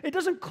it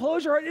doesn't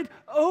close your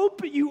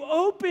heart. You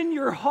open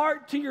your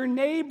heart to your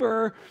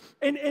neighbor,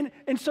 and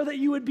so that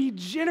you would be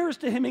generous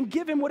to him and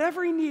give him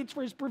whatever he needs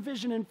for his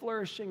provision and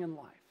flourishing in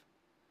life.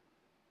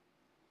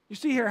 You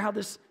see here how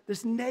this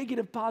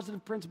negative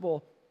positive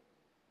principle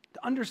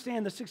to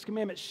understand the sixth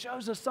commandment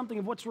shows us something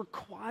of what's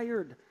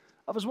required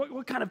of us,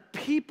 what kind of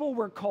people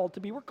we're called to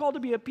be. We're called to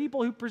be a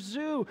people who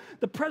pursue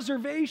the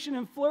preservation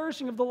and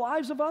flourishing of the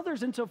lives of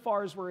others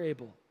insofar as we're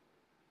able.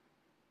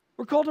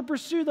 We're called to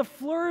pursue the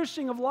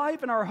flourishing of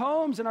life in our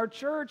homes, in our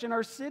church, in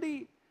our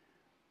city.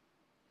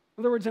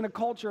 In other words, in a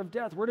culture of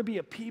death, we're to be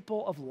a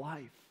people of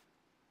life.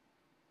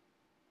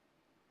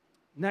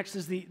 Next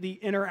is the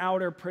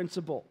inner-outer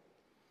principle.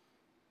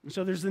 And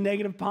so there's the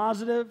negative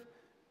positive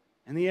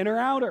and the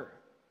inner-outer.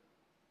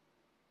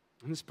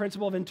 And this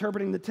principle of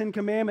interpreting the Ten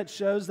Commandments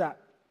shows that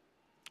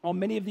while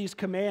many of these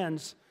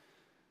commands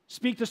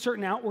speak to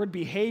certain outward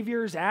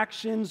behaviors,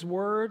 actions,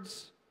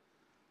 words,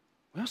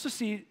 we also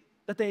see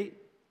that they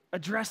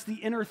address the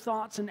inner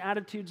thoughts and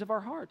attitudes of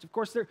our hearts. Of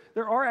course,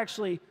 there are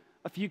actually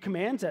a few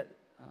commands that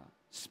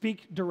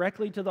speak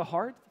directly to the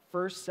heart,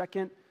 first,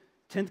 second,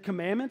 10th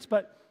commandments,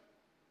 but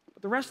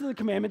the rest of the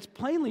commandments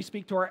plainly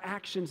speak to our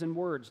actions and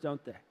words,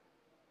 don't they?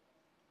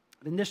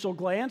 At initial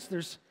glance,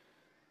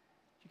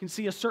 you can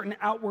see a certain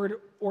outward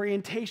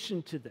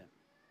orientation to them.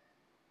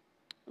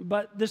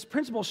 But this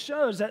principle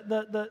shows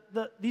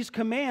that these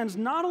commands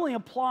not only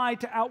apply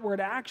to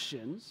outward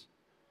actions,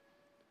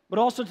 but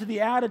also to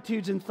the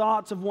attitudes and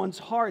thoughts of one's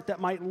heart that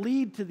might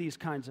lead to these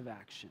kinds of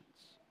actions.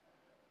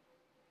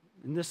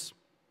 And this,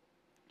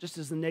 just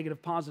as the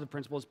negative-positive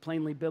principle, is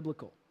plainly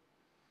biblical.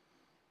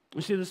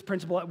 We see this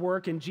principle at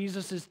work in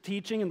Jesus'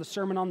 teaching in the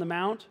Sermon on the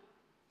Mount.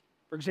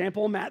 For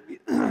example,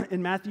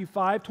 in Matthew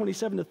 5,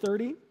 27 to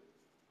 30,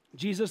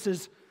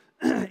 Jesus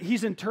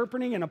he's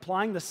interpreting and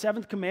applying the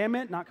seventh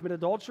commandment, not commit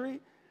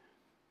adultery.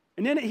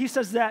 And then he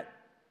says that,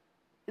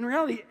 in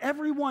reality,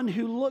 everyone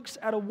who looks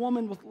at a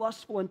woman with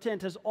lustful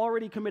intent has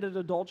already committed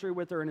adultery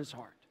with her in his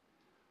heart.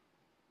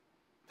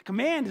 The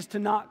command is to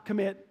not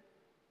commit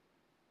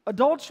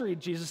adultery,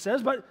 Jesus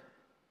says, but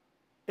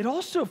it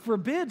also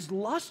forbids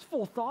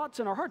lustful thoughts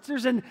in our hearts.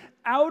 There's an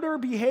outer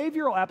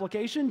behavioral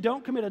application,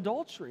 don't commit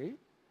adultery.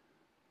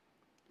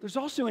 There's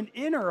also an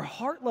inner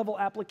heart-level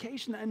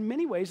application that in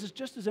many ways is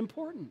just as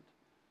important.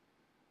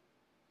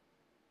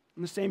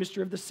 And the same is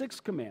true of the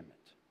sixth commandment.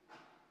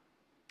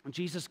 And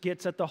Jesus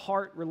gets at the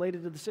heart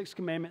related to the sixth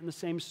commandment in the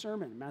same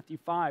sermon, Matthew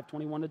 5,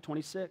 21 to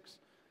 26.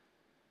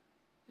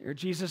 Here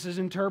Jesus is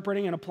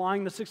interpreting and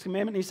applying the sixth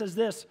commandment, and he says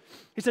this.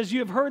 He says, "You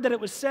have heard that it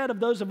was said of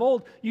those of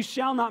old, 'You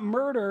shall not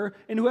murder,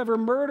 and whoever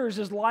murders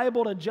is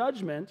liable to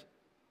judgment.'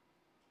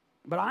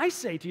 But I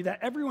say to you that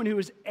everyone who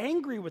is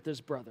angry with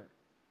his brother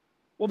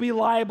will be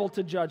liable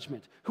to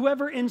judgment.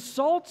 Whoever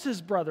insults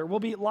his brother will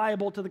be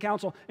liable to the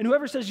council, and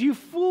whoever says, 'You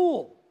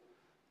fool,'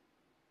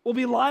 will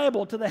be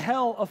liable to the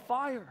hell of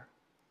fire."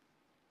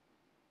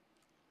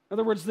 In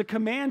other words, the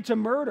command to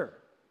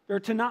murder, or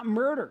to not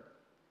murder,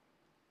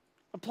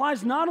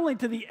 applies not only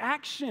to the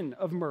action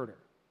of murder,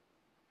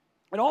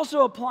 it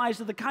also applies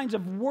to the kinds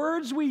of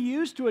words we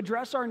use to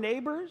address our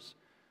neighbors.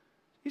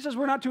 He says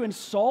we're not to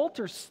insult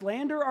or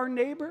slander our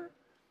neighbor.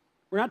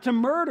 We're not to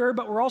murder,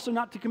 but we're also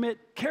not to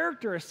commit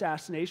character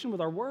assassination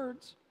with our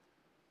words.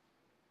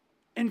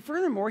 And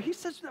furthermore, he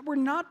says that we're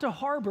not to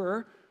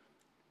harbor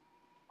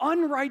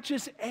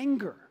unrighteous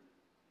anger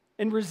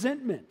and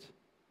resentment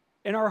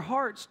in our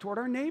hearts toward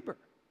our neighbor.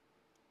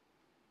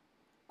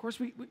 Of course,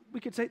 we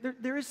could say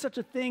there is such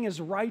a thing as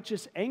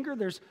righteous anger.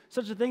 There's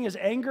such a thing as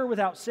anger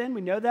without sin.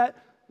 We know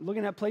that,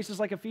 looking at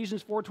places like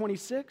Ephesians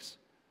 4:26.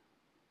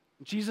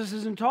 Jesus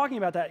isn't talking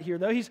about that here,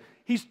 though.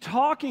 He's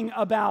talking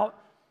about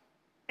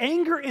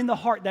anger in the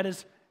heart that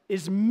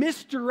is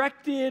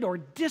misdirected or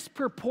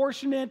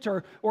disproportionate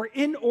or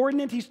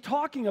inordinate. He's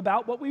talking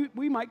about what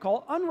we might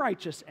call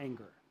unrighteous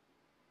anger.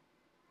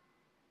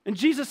 And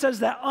Jesus says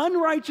that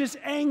unrighteous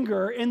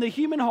anger in the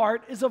human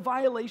heart is a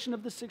violation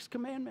of the sixth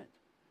commandment.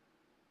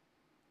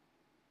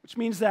 Which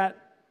means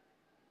that,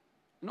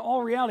 in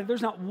all reality,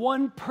 there's not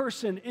one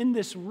person in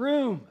this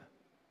room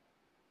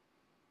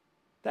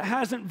that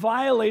hasn't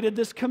violated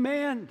this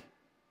command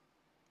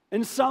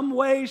in some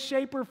way,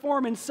 shape, or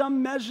form, in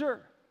some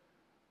measure.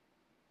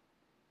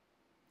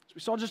 As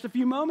we saw just a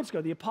few moments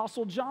ago, the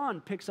Apostle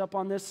John picks up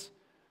on this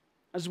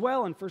as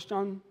well in 1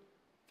 John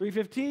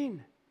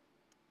 3:15.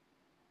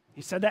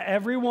 He said that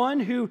everyone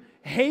who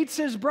hates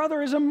his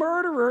brother is a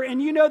murderer,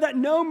 and you know that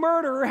no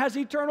murderer has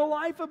eternal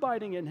life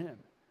abiding in him.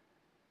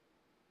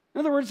 In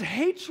other words,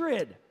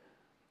 hatred,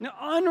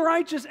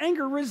 unrighteous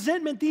anger,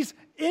 resentment, these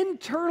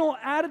internal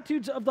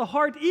attitudes of the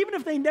heart, even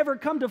if they never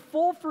come to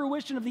full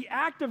fruition of the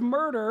act of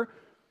murder,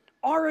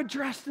 are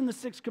addressed in the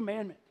sixth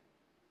commandment.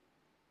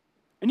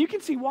 And you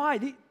can see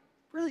why.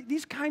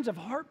 These kinds of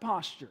heart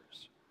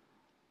postures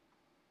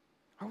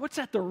are what's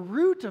at the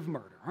root of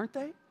murder, aren't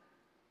they?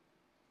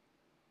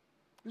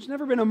 There's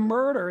never been a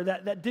murder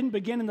that didn't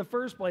begin in the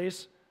first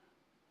place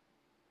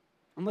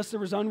unless there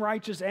was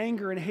unrighteous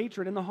anger and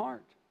hatred in the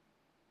heart.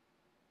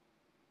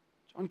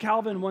 John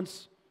Calvin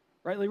once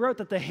rightly wrote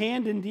that the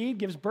hand indeed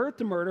gives birth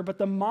to murder, but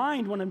the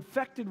mind, when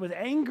infected with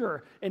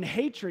anger and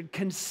hatred,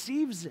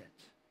 conceives it.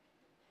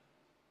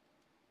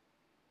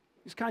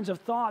 These kinds of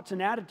thoughts and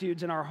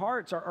attitudes in our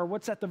hearts are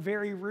what's at the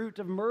very root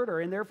of murder.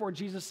 And therefore,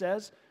 Jesus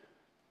says,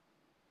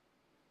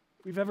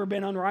 if we've ever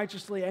been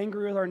unrighteously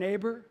angry with our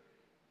neighbor,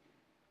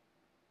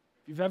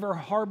 if you've ever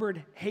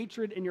harbored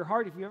hatred in your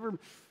heart, if you've ever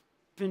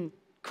been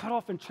cut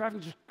off in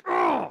traffic, just,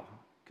 I'm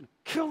going to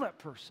kill that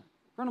person,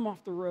 run them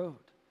off the road.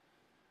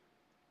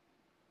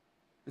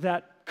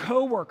 That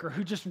coworker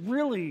who just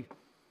really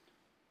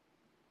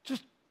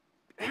just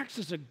acts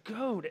as a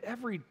goad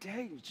every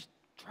day, just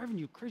driving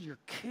you crazy. Your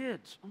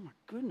kids, oh my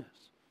goodness.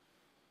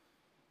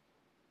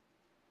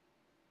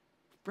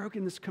 We've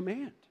broken this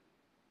command.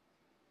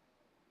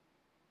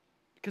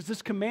 Because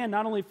this command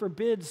not only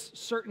forbids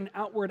certain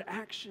outward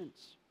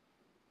actions,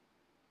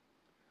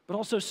 but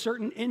also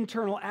certain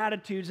internal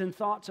attitudes and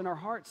thoughts in our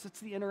hearts.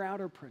 That's the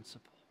inner-outer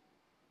principle.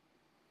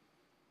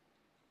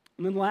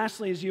 And then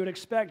lastly, as you would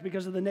expect,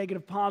 because of the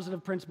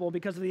negative-positive principle,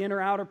 because of the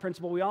inner-outer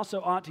principle, we also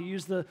ought to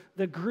use the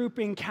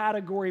grouping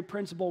category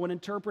principle when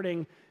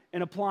interpreting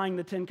and applying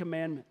the Ten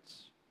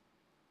Commandments.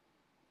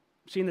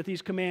 We've seen that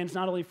these commands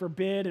not only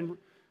forbid and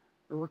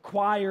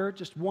require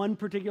just one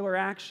particular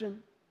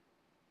action,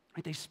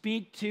 right? They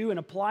speak to and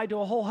apply to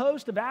a whole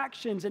host of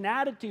actions and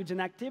attitudes and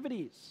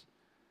activities.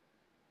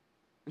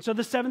 And so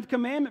the seventh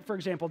commandment, for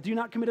example, do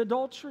not commit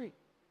adultery.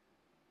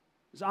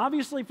 It's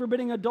obviously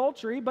forbidding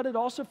adultery, but it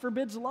also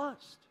forbids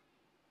lust.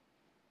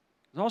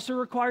 It also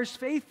requires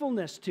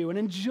faithfulness to and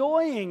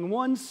enjoying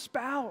one's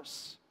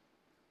spouse.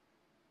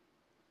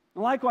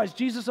 And likewise,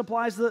 Jesus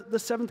applies the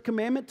seventh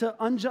commandment to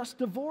unjust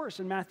divorce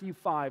in Matthew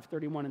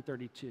 5:31 and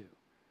 32.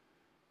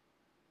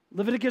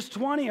 Leviticus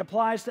 20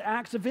 applies to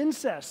acts of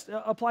incest,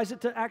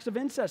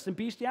 and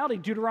bestiality.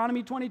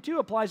 Deuteronomy 22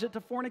 applies it to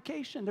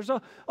fornication. There's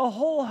a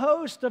whole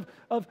host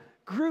of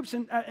groups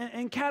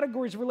and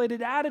categories of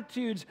related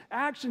attitudes,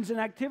 actions, and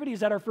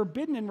activities that are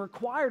forbidden and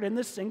required in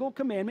this single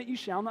commandment: you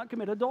shall not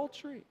commit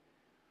adultery.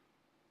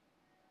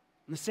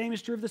 And the same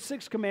is true of the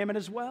sixth commandment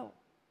as well.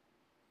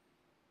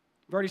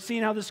 We've already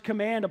seen how this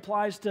command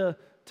applies to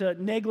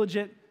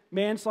negligent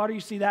manslaughter. You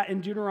see that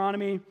in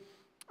Deuteronomy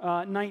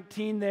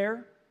 19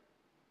 there,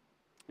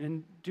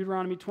 and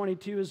Deuteronomy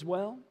 22 as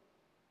well.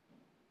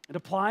 It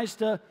applies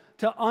to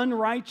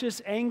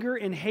unrighteous anger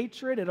and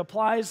hatred. It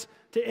applies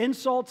to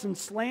insults and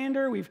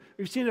slander. We've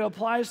seen it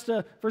applies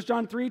to 1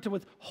 John 3 to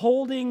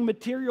withholding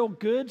material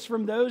goods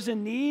from those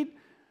in need.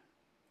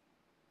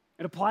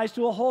 It applies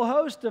to a whole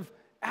host of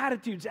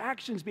attitudes,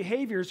 actions,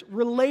 behaviors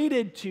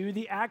related to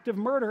the act of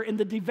murder and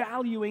the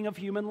devaluing of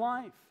human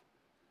life.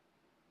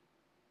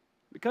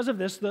 Because of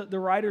this, the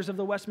writers of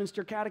the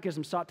Westminster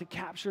Catechism sought to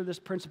capture this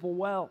principle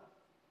well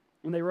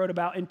when they wrote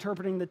about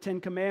interpreting the Ten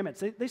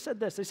Commandments. They said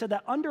this. They said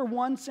that under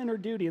one sin or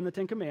duty in the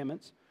Ten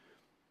Commandments,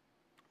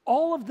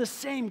 all of the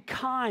same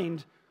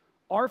kind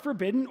are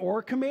forbidden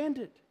or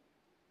commanded,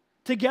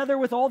 together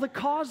with all the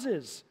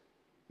causes,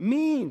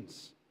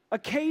 means,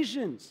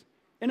 occasions,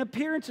 and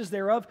appearances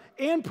thereof,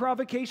 and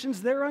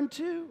provocations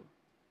thereunto.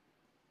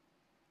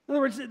 In other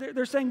words,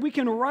 they're saying we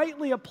can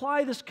rightly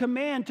apply this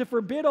command to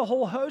forbid a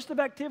whole host of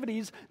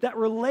activities that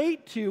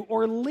relate to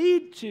or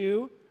lead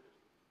to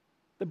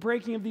the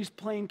breaking of these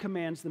plain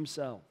commands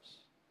themselves.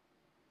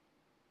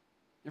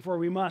 Therefore,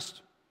 we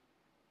must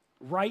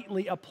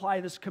rightly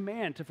apply this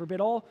command to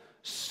forbid all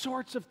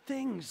sorts of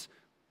things,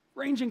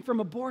 ranging from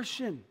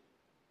abortion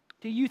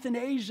to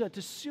euthanasia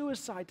to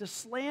suicide to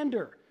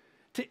slander,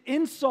 to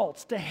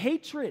insults, to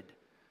hatred,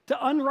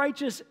 to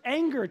unrighteous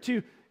anger,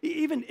 to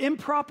even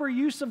improper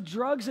use of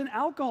drugs and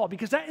alcohol,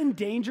 because that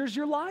endangers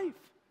your life.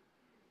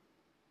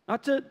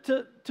 Not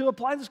to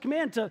apply this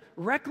command to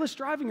reckless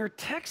driving or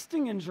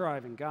texting and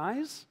driving,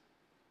 guys,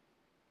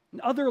 and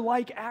other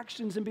like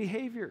actions and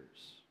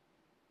behaviors.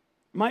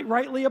 You might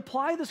rightly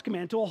apply this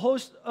command to a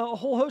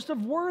whole host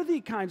of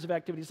worthy kinds of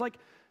activities, like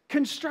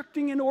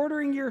constructing and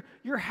ordering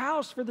your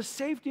house for the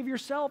safety of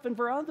yourself and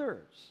for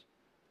others,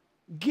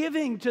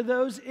 giving to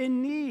those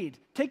in need,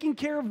 taking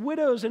care of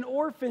widows and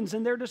orphans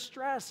in their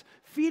distress,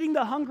 feeding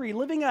the hungry,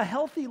 living a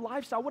healthy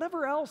lifestyle,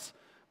 whatever else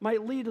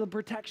might lead to the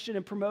protection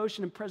and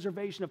promotion and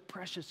preservation of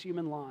precious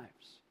human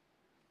lives.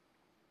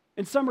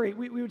 In summary,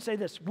 we would say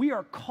this: we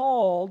are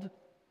called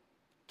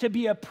to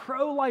be a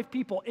pro-life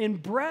people in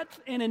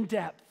breadth and in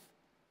depth.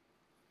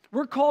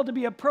 We're called to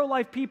be a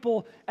pro-life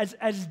people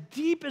as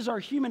deep as our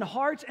human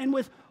hearts and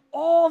with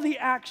all the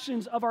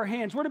actions of our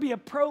hands. We're to be a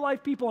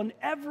pro-life people in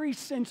every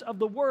sense of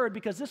the word,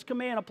 because this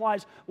command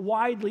applies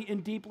widely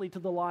and deeply to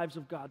the lives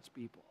of God's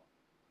people.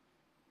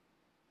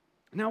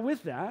 Now,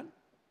 with that,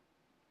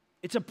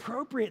 it's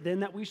appropriate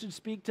then that we should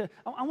speak to,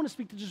 I want to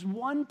speak to just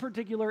one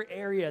particular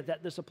area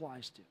that this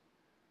applies to.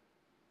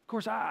 Of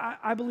course,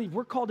 I believe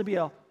we're called to be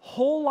a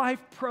whole life,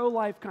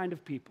 pro-life kind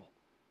of people.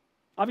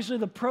 Obviously,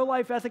 the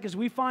pro-life ethic as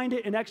we find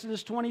it in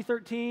Exodus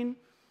 20:13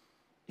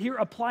 here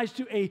applies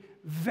to a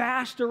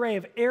vast array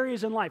of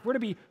areas in life. We're to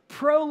be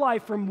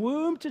pro-life from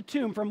womb to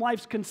tomb, from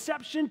life's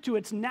conception to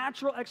its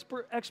natural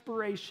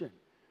expiration,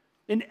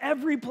 in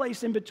every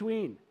place in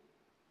between.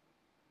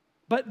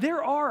 But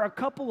there are a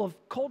couple of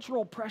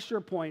cultural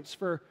pressure points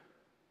for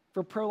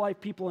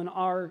pro-life people in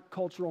our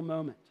cultural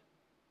moment.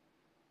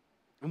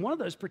 And one of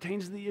those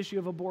pertains to the issue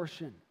of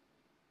abortion.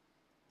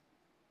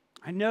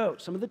 I know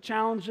some of the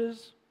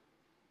challenges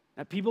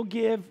that people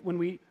give when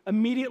we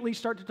immediately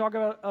start to talk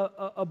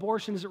about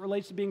abortion as it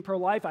relates to being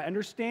pro-life. I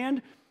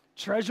understand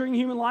treasuring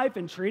human life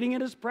and treating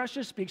it as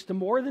precious speaks to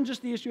more than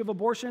just the issue of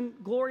abortion.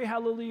 Glory,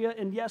 hallelujah,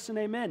 and yes and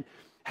amen.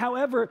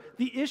 However,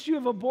 the issue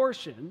of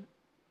abortion,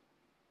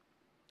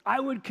 I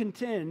would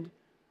contend,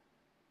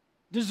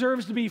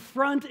 deserves to be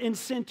front and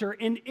center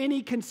in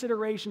any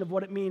consideration of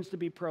what it means to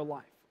be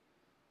pro-life.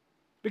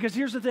 Because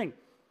here's the thing.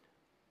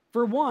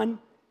 For one,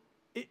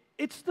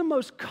 it's the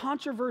most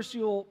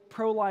controversial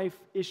pro-life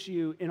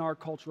issue in our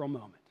cultural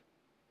moment,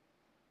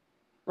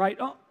 right?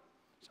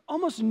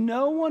 Almost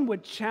no one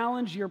would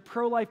challenge your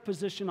pro-life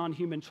position on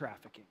human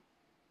trafficking,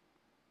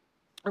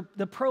 or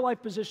the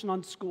pro-life position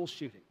on school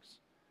shootings,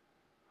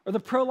 or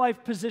the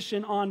pro-life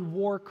position on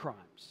war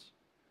crimes.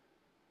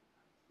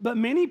 But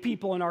many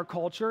people in our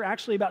culture,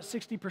 actually about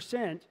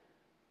 60%,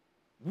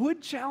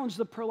 would challenge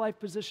the pro-life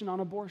position on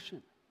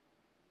abortion.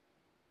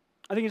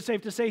 I think it's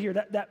safe to say here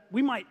that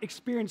we might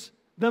experience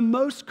the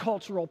most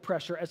cultural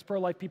pressure as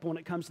pro-life people when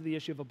it comes to the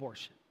issue of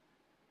abortion.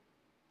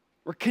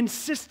 We're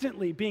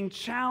consistently being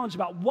challenged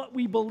about what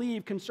we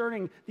believe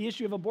concerning the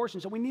issue of abortion,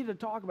 so we need to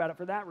talk about it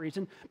for that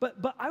reason. But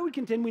I would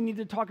contend we need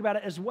to talk about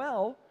it as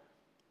well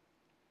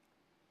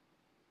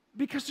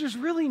because there's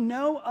really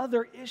no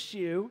other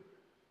issue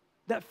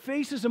that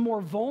faces a more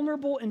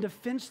vulnerable and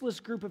defenseless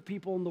group of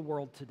people in the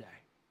world today.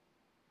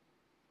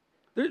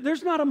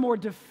 There's not a more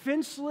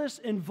defenseless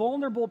and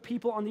vulnerable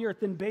people on the earth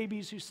than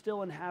babies who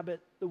still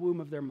inhabit the womb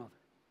of their mother.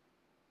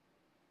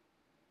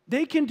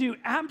 They can do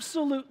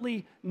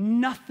absolutely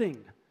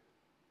nothing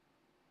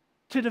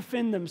to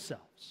defend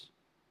themselves.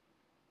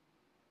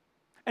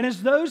 And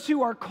as those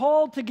who are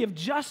called to give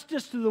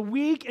justice to the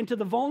weak and to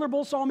the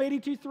vulnerable, Psalm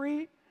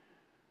 82:3,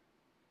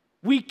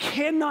 we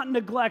cannot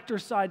neglect or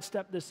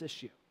sidestep this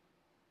issue.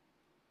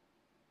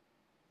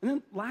 And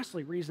then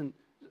lastly, reason,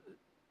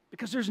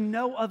 because there's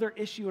no other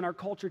issue in our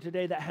culture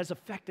today that has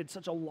affected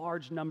such a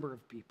large number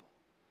of people.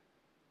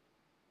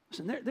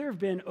 Listen, there have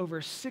been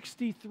over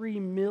 63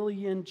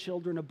 million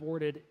children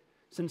aborted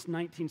since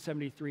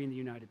 1973 in the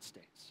United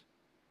States.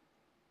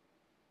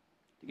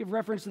 To give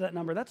reference to that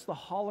number, that's the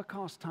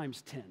Holocaust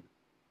times 10.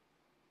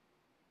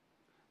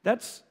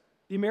 That's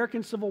the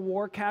American Civil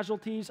War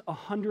casualties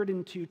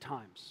 102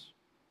 times.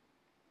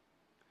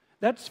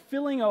 That's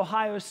filling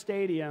Ohio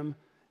Stadium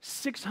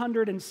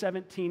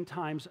 617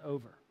 times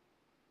over.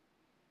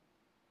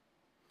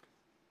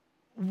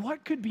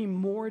 What could be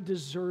more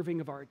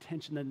deserving of our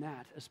attention than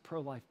that as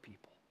pro-life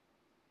people?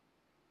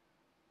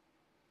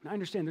 And I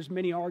understand there's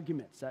many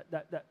arguments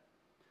that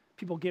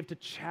people give to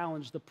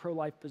challenge the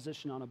pro-life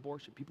position on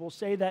abortion. People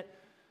say that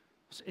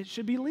it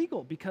should be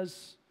legal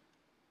because,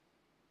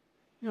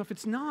 if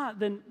it's not,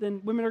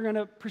 then women are going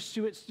to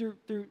pursue it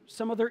through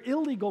some other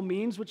illegal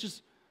means, which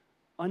is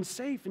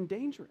unsafe and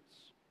dangerous.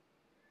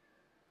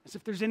 As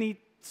if there's any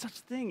such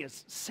thing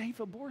as safe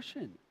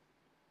abortion.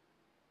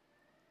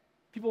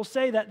 People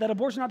say that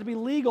abortion ought to be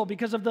legal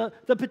because of the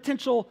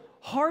potential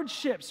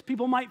hardships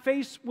people might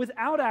face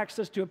without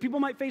access to it. People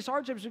might face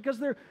hardships because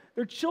their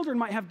children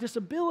might have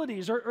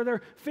disabilities or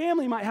their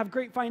family might have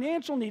great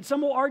financial needs.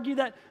 Some will argue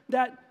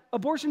that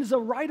abortion is a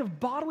right of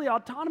bodily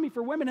autonomy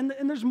for women,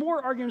 and there's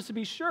more arguments to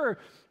be sure.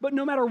 But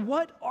no matter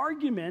what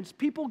arguments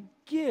people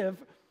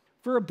give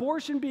for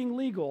abortion being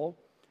legal,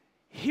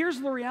 here's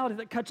the reality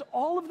that cuts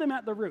all of them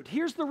at the root.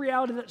 Here's the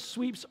reality that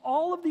sweeps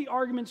all of the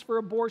arguments for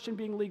abortion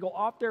being legal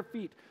off their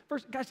feet.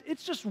 First, guys,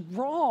 it's just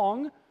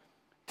wrong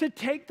to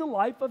take the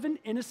life of an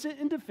innocent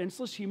and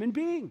defenseless human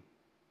being.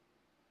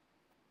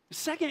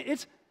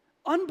 Second,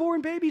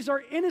 unborn babies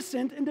are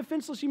innocent and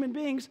defenseless human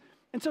beings,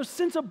 and so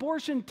since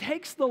abortion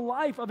takes the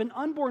life of an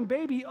unborn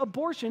baby,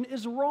 abortion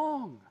is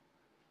wrong.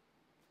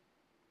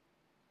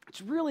 It's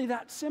really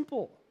that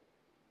simple.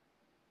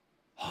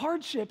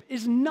 Hardship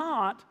is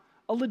not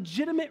a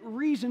legitimate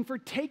reason for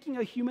taking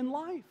a human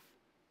life.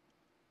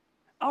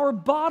 Our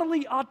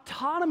bodily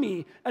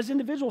autonomy as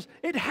individuals,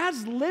 it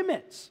has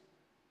limits.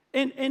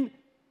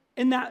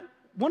 And that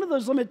one of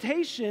those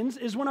limitations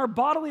is when our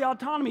bodily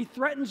autonomy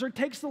threatens or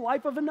takes the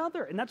life of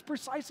another. And that's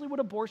precisely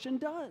what abortion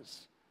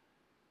does.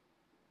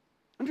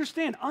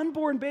 Understand,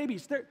 unborn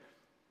babies,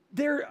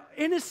 they're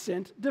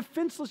innocent,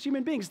 defenseless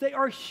human beings. They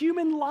are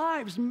human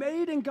lives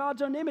made in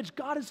God's own image.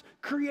 God has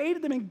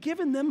created them and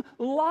given them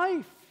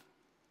life.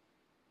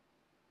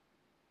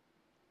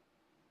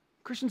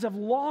 Christians have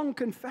long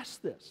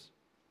confessed this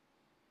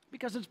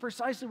because it's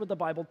precisely what the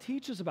Bible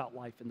teaches about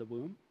life in the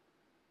womb.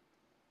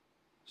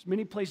 There's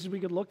many places we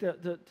could look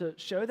to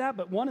show that,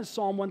 but one is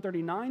Psalm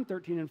 139,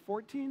 13 and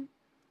 14.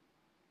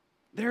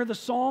 There the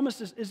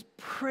psalmist is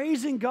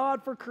praising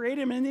God for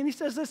creating him, and then he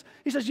says this,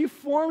 he says, "You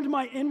formed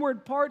my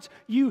inward parts,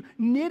 you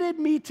knitted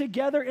me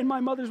together in my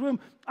mother's womb.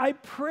 I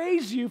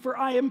praise you, for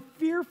I am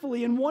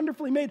fearfully and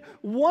wonderfully made.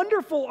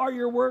 Wonderful are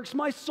your works,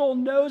 my soul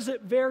knows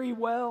it very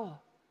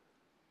well."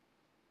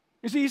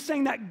 You see, he's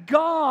saying that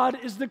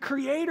God is the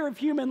creator of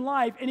human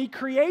life, and he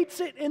creates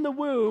it in the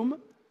womb,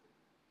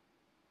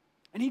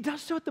 and he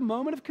does so at the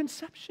moment of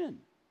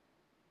conception.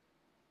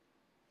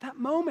 That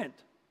moment,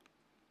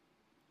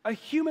 a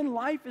human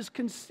life is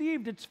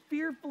conceived. It's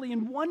fearfully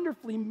and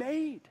wonderfully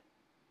made.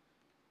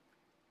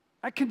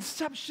 At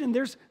conception,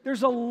 there's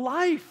a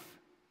life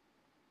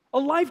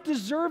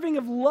deserving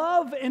of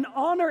love and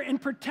honor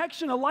and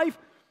protection, a life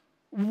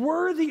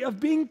worthy of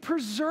being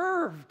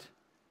preserved.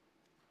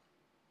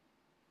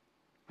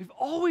 We've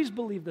always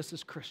believed this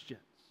as Christians.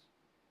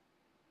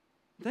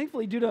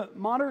 Thankfully, due to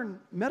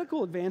modern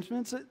medical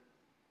advancements,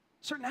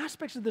 certain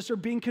aspects of this are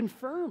being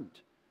confirmed.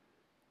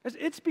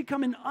 It's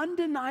become an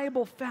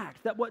undeniable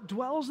fact that what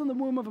dwells in the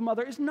womb of a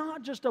mother is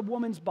not just a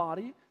woman's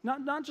body,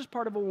 not just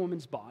part of a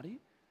woman's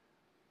body.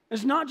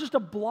 It's not just a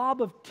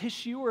blob of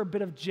tissue or a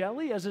bit of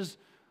jelly, as is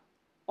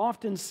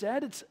often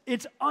said.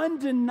 It's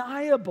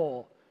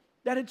undeniable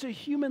that it's a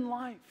human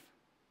life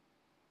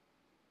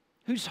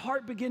whose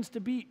heart begins to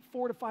beat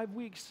 4 to 5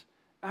 weeks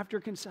after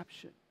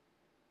conception,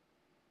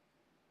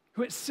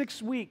 who at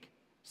 6 weeks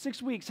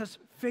has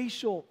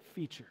facial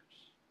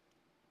features,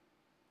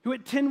 who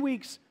at 10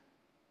 weeks,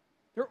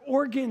 their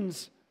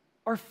organs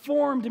are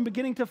formed and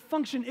beginning to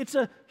function. It's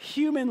a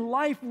human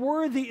life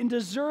worthy and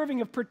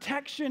deserving of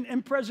protection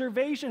and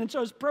preservation. And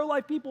so as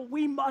pro-life people,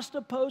 we must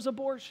oppose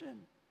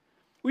abortion.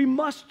 We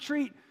must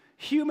treat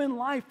human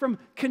life from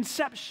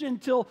conception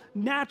till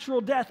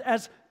natural death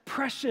as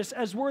precious,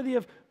 as worthy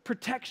of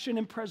protection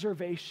and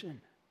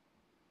preservation.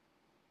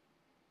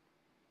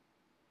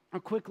 Now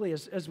quickly,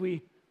 as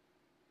we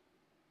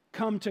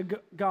come to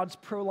God's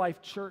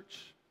pro-life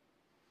church,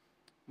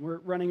 we're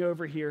running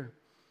over here.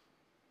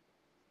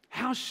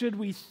 How should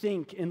we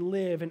think and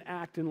live and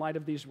act in light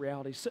of these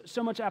realities?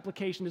 So much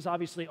application has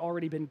obviously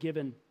already been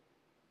given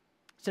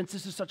since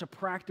this is such a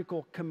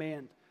practical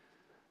command.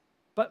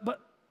 But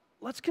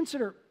let's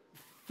consider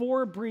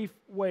 4 brief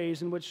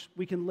ways in which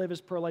we can live as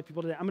pro-life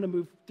people today. I'm going to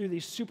move through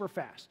these super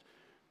fast.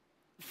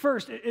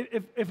 First,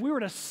 if we were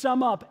to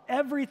sum up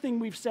everything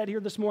we've said here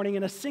this morning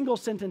in a single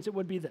sentence, it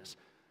would be this: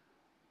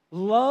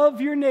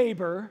 love your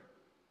neighbor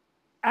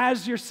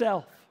as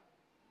yourself.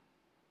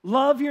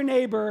 Love your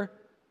neighbor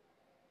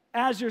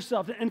as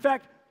yourself. In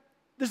fact,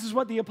 this is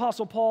what the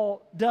Apostle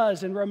Paul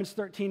does in Romans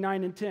 13,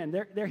 9, and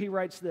 10. There he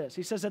writes this.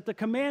 He says that the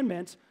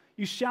commandments,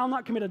 you shall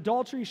not commit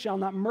adultery, you shall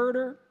not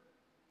murder,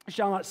 you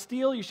shall not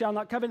steal, you shall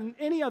not covet, and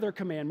any other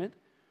commandment,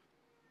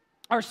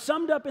 are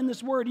summed up in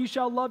this word: you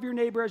shall love your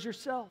neighbor as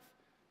yourself.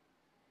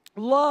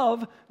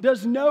 Love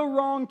does no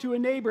wrong to a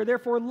neighbor,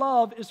 therefore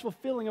love is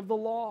fulfilling of the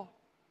law.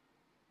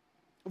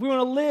 If we want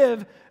to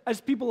live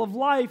as people of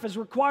life, as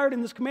required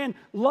in this command,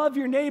 love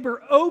your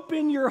neighbor,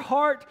 open your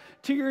heart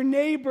to your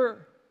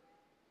neighbor.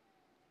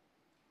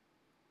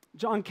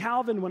 John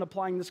Calvin, when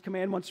applying this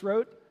command, once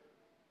wrote,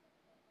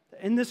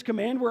 in this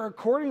command we're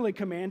accordingly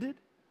commanded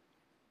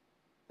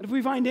that if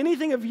we find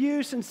anything of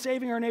use in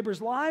saving our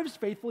neighbors' lives,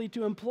 faithfully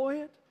to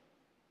employ it.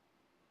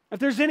 If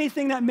there's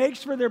anything that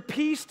makes for their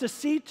peace, to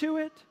see to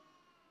it.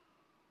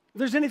 If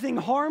there's anything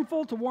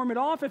harmful, to warn it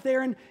off. If they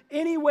are in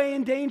any way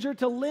in danger,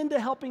 to lend a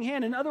helping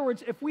hand. In other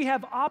words, if we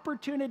have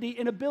opportunity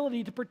and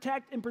ability to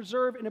protect and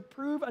preserve and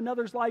improve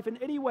another's life in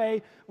any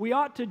way, we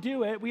ought to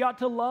do it. We ought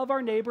to love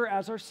our neighbor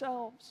as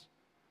ourselves.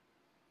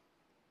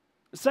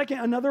 Second,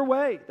 another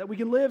way that we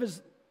can live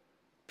as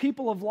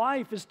people of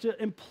life is to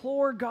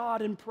implore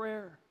God in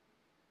prayer.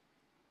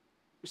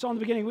 We saw in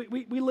the beginning,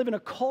 we live in a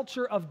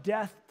culture of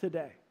death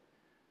today.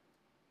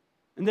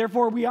 And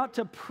therefore, we ought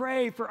to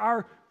pray for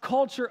our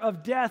culture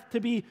of death to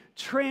be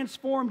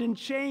transformed and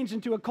changed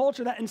into a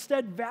culture that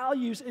instead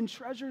values and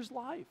treasures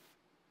life.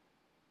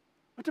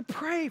 We ought to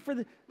pray for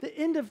the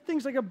end of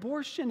things like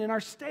abortion in our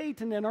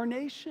state and in our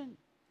nation.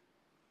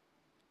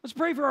 Let's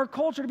pray for our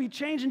culture to be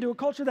changed into a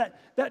culture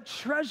that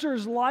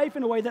treasures life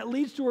in a way that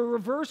leads to a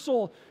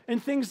reversal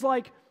in things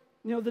like,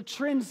 the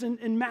trends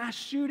in mass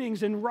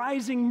shootings and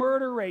rising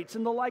murder rates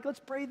and the like. Let's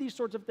pray these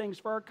sorts of things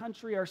for our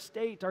country, our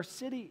state, our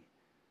city.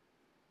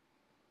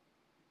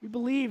 We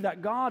believe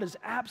that God is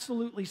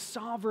absolutely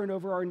sovereign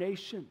over our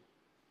nation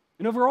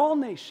and over all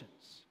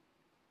nations.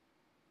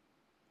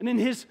 And in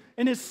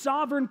his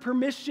sovereign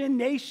permission,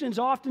 nations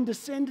often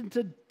descend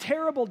into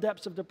terrible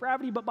depths of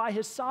depravity, but by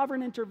his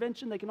sovereign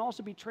intervention, they can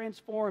also be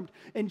transformed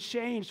and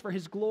changed for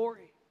his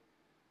glory.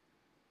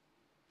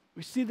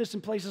 We see this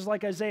in places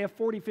like Isaiah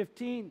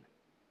 40:15.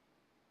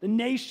 The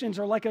nations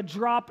are like a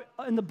drop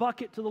in the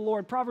bucket to the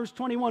Lord. Proverbs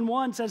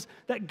 21:1 says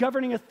that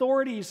governing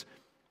authorities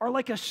are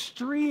like a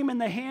stream in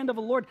the hand of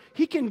the Lord.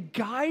 He can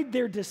guide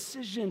their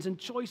decisions and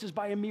choices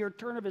by a mere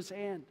turn of his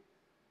hand.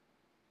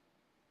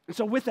 And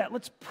so with that,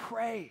 let's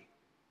pray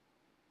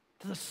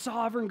to the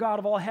sovereign God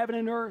of all heaven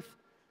and earth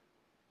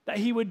that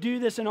he would do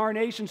this in our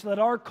nation so that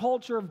our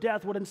culture of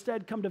death would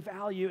instead come to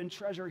value and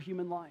treasure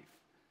human life.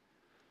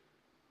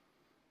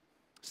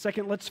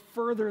 Second, let's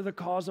further the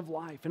cause of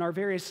life in our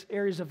various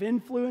areas of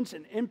influence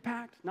and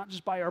impact, not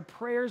just by our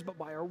prayers, but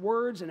by our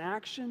words and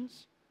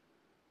actions.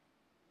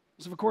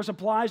 This, of course,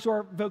 applies to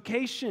our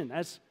vocation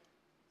as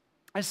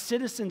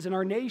citizens in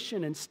our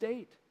nation and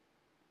state.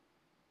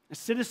 As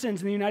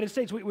citizens in the United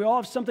States, we all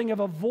have something of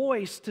a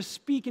voice to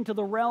speak into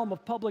the realm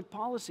of public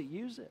policy.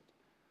 Use it.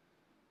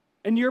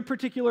 In your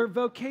particular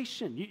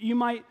vocation, you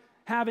might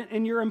have it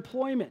in your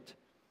employment.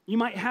 You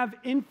might have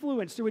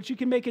influence through which you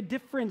can make a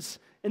difference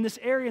in this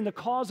area, in the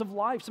cause of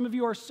life. Some of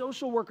you are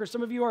social workers.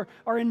 Some of you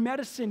are in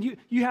medicine.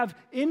 You have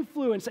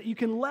influence that you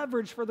can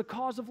leverage for the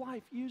cause of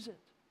life. Use it.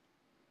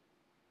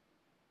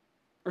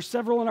 Or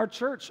several in our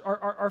church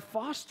are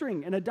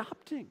fostering and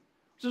adopting,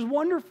 which is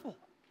wonderful.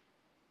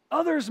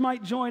 Others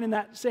might join in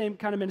that same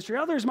kind of ministry.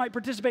 Others might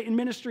participate in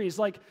ministries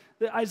like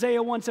the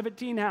Isaiah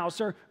 117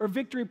 House or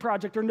Victory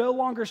Project or No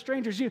Longer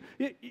Strangers.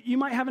 You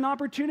might have an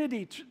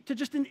opportunity to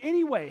just in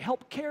any way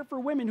help care for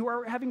women who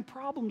are having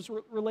problems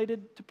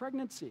related to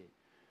pregnancy.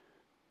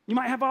 You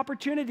might have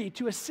opportunity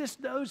to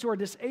assist those who are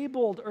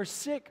disabled or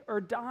sick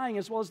or dying,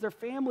 as well as their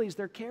families,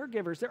 their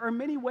caregivers. There are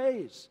many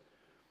ways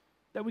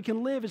that we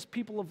can live as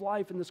people of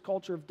life in this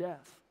culture of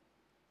death.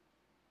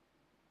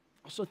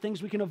 Also,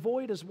 things we can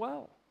avoid as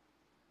well.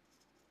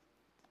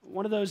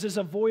 One of those is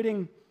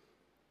avoiding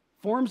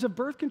forms of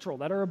birth control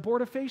that are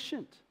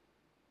abortifacient.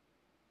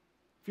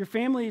 If your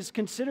family is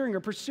considering or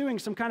pursuing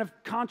some kind of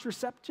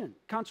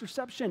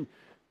contraception,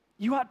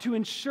 you ought to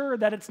ensure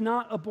that it's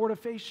not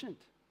abortifacient,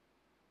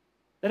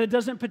 that it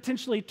doesn't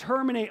potentially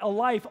terminate a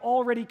life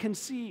already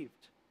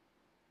conceived.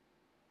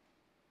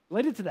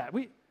 Related to that,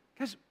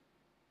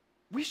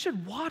 we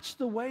should watch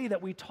the way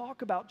that we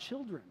talk about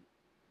children.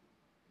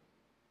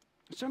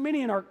 So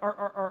many in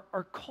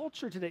our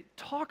culture today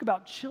talk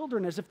about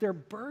children as if they're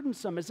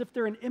burdensome, as if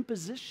they're an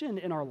imposition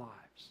in our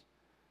lives.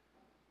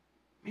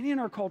 Many in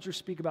our culture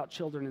speak about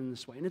children in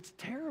this way, and it's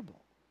terrible.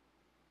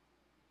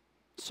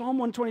 Psalm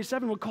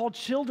 127 would call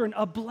children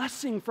a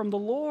blessing from the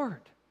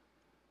Lord.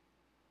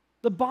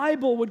 The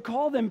Bible would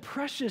call them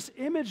precious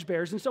image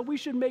bearers, and so we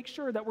should make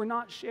sure that we're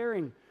not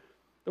sharing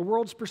the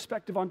world's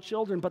perspective on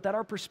children, but that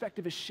our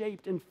perspective is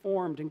shaped,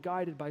 informed, and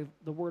guided by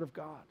the Word of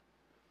God.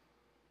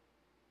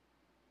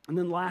 And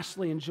then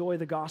lastly, enjoy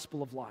the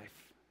gospel of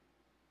life.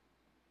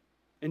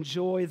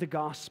 Enjoy the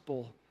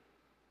gospel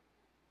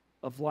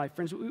of life.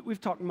 Friends,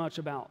 we've talked much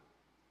about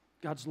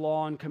God's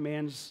law and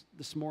commands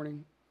this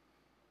morning.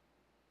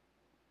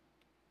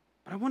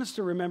 But I want us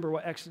to remember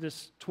what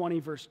Exodus 20,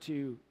 verse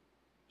 2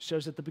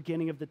 shows at the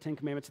beginning of the Ten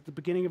Commandments, at the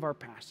beginning of our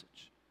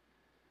passage,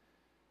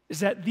 is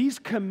that these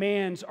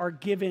commands are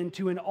given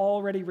to an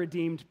already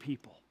redeemed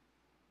people.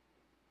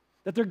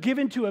 That they're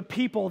given to a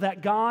people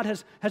that God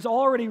has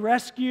already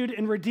rescued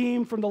and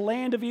redeemed from the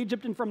land of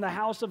Egypt and from the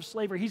house of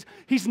slavery.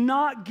 He's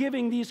not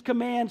giving these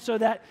commands so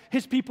that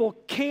his people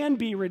can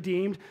be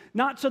redeemed,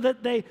 not so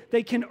that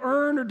they can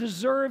earn or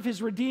deserve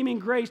his redeeming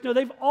grace. No,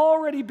 they've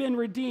already been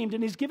redeemed,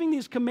 and he's giving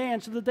these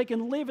commands so that they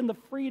can live in the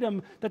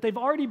freedom that they've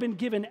already been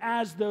given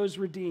as those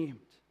redeemed.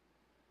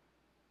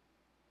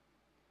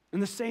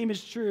 And the same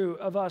is true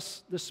of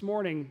us this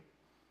morning.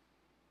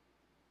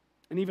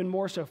 And even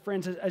more so,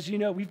 friends, as you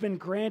know, we've been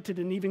granted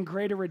an even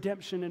greater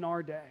redemption in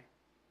our day.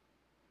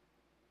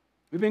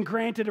 We've been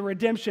granted a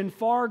redemption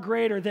far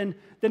greater than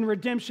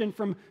redemption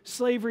from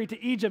slavery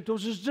to Egypt,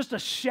 which was just a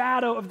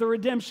shadow of the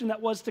redemption that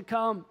was to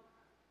come.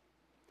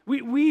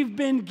 We've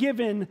been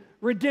given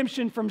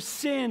redemption from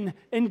sin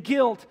and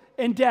guilt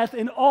and death,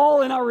 and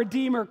all in our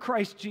Redeemer,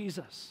 Christ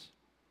Jesus,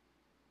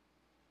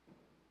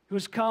 who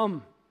has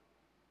come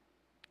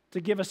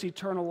to give us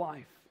eternal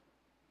life.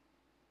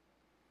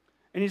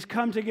 And he's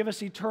come to give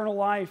us eternal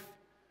life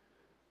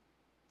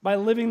by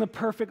living the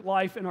perfect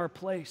life in our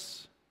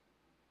place.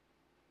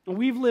 And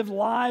we've lived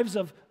lives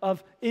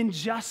of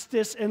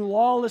injustice and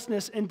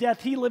lawlessness and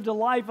death. He lived a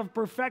life of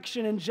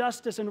perfection and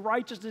justice and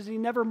righteousness. He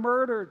never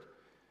murdered.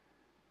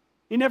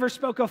 He never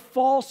spoke a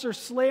false or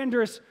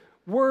slanderous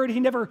word. He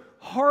never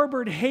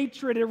harbored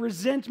hatred or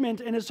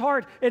resentment in his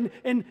heart.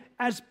 And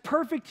as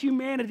perfect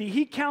humanity,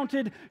 he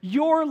counted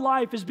your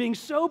life as being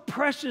so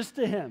precious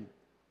to him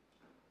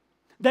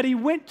that he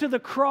went to the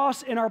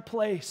cross in our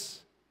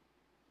place.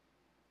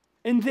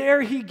 And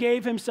there he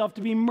gave himself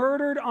to be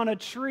murdered on a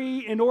tree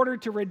in order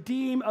to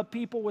redeem a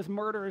people with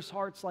murderous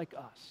hearts like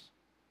us.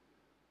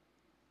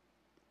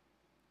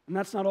 And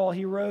that's not all.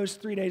 He rose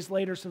 3 days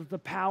later so that the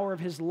power of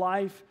his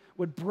life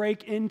would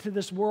break into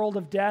this world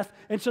of death,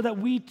 and so that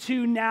we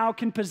too now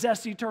can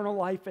possess eternal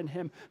life in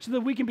him, so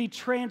that we can be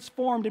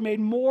transformed and made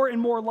more and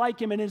more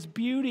like him in his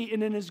beauty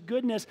and in his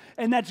goodness.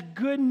 And that's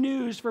good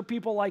news for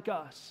people like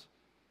us.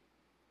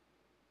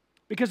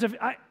 Because if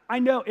I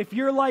know if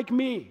you're like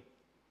me,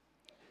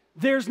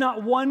 there's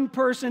not one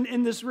person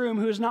in this room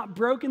who has not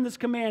broken this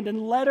command in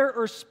letter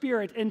or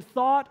spirit, in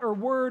thought or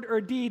word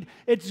or deed.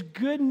 It's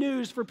good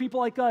news for people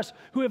like us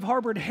who have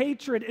harbored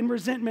hatred and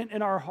resentment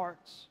in our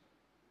hearts.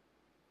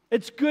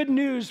 It's good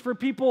news for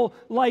people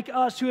like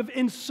us who have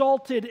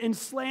insulted and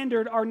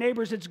slandered our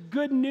neighbors. It's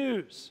good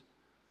news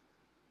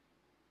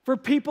for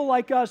people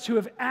like us who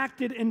have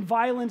acted in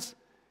violence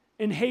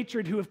and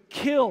hatred, who have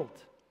killed,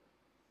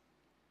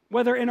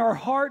 whether in our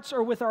hearts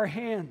or with our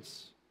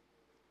hands.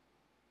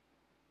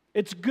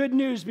 It's good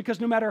news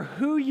because no matter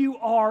who you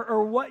are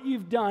or what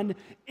you've done,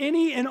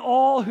 any and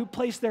all who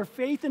place their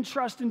faith and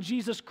trust in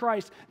Jesus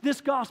Christ,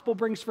 this gospel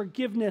brings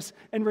forgiveness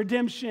and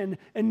redemption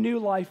and new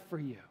life for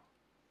you.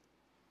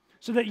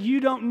 So that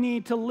you don't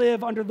need to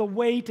live under the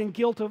weight and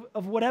guilt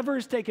of whatever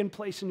has taken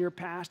place in your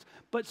past,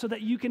 but so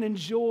that you can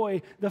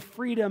enjoy the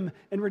freedom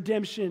and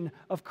redemption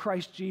of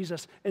Christ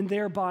Jesus and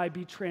thereby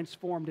be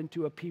transformed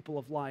into a people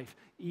of life,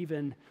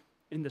 even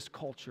in this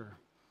culture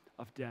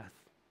of death.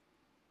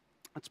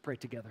 Let's pray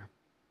together.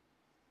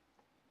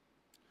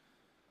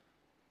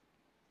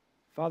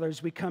 Father,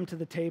 as we come to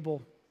the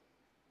table,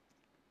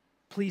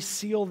 please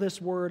seal this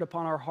word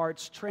upon our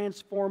hearts.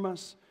 Transform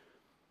us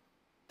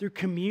through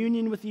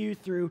communion with you,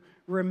 through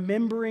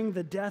remembering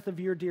the death of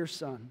your dear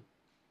Son,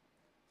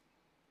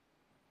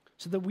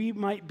 so that we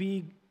might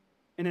be,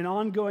 in an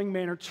ongoing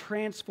manner,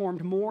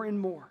 transformed more and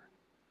more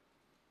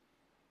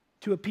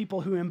to a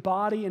people who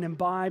embody and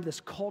imbibe this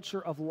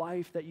culture of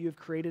life that you have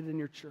created in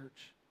your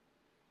church,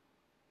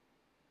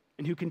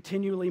 and who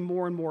continually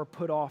more and more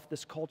put off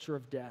this culture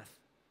of death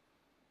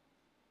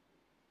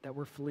that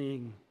we're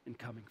fleeing and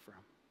coming from.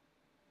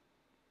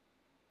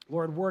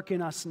 Lord, work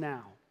in us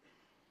now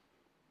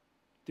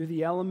through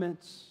the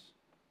elements,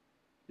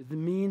 through the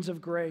means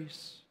of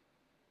grace,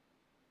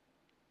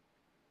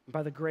 and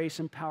by the grace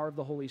and power of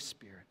the Holy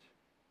Spirit.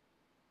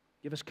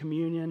 Give us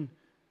communion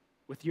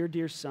with your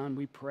dear Son,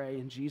 we pray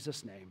in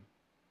Jesus' name.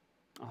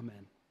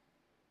 Amen.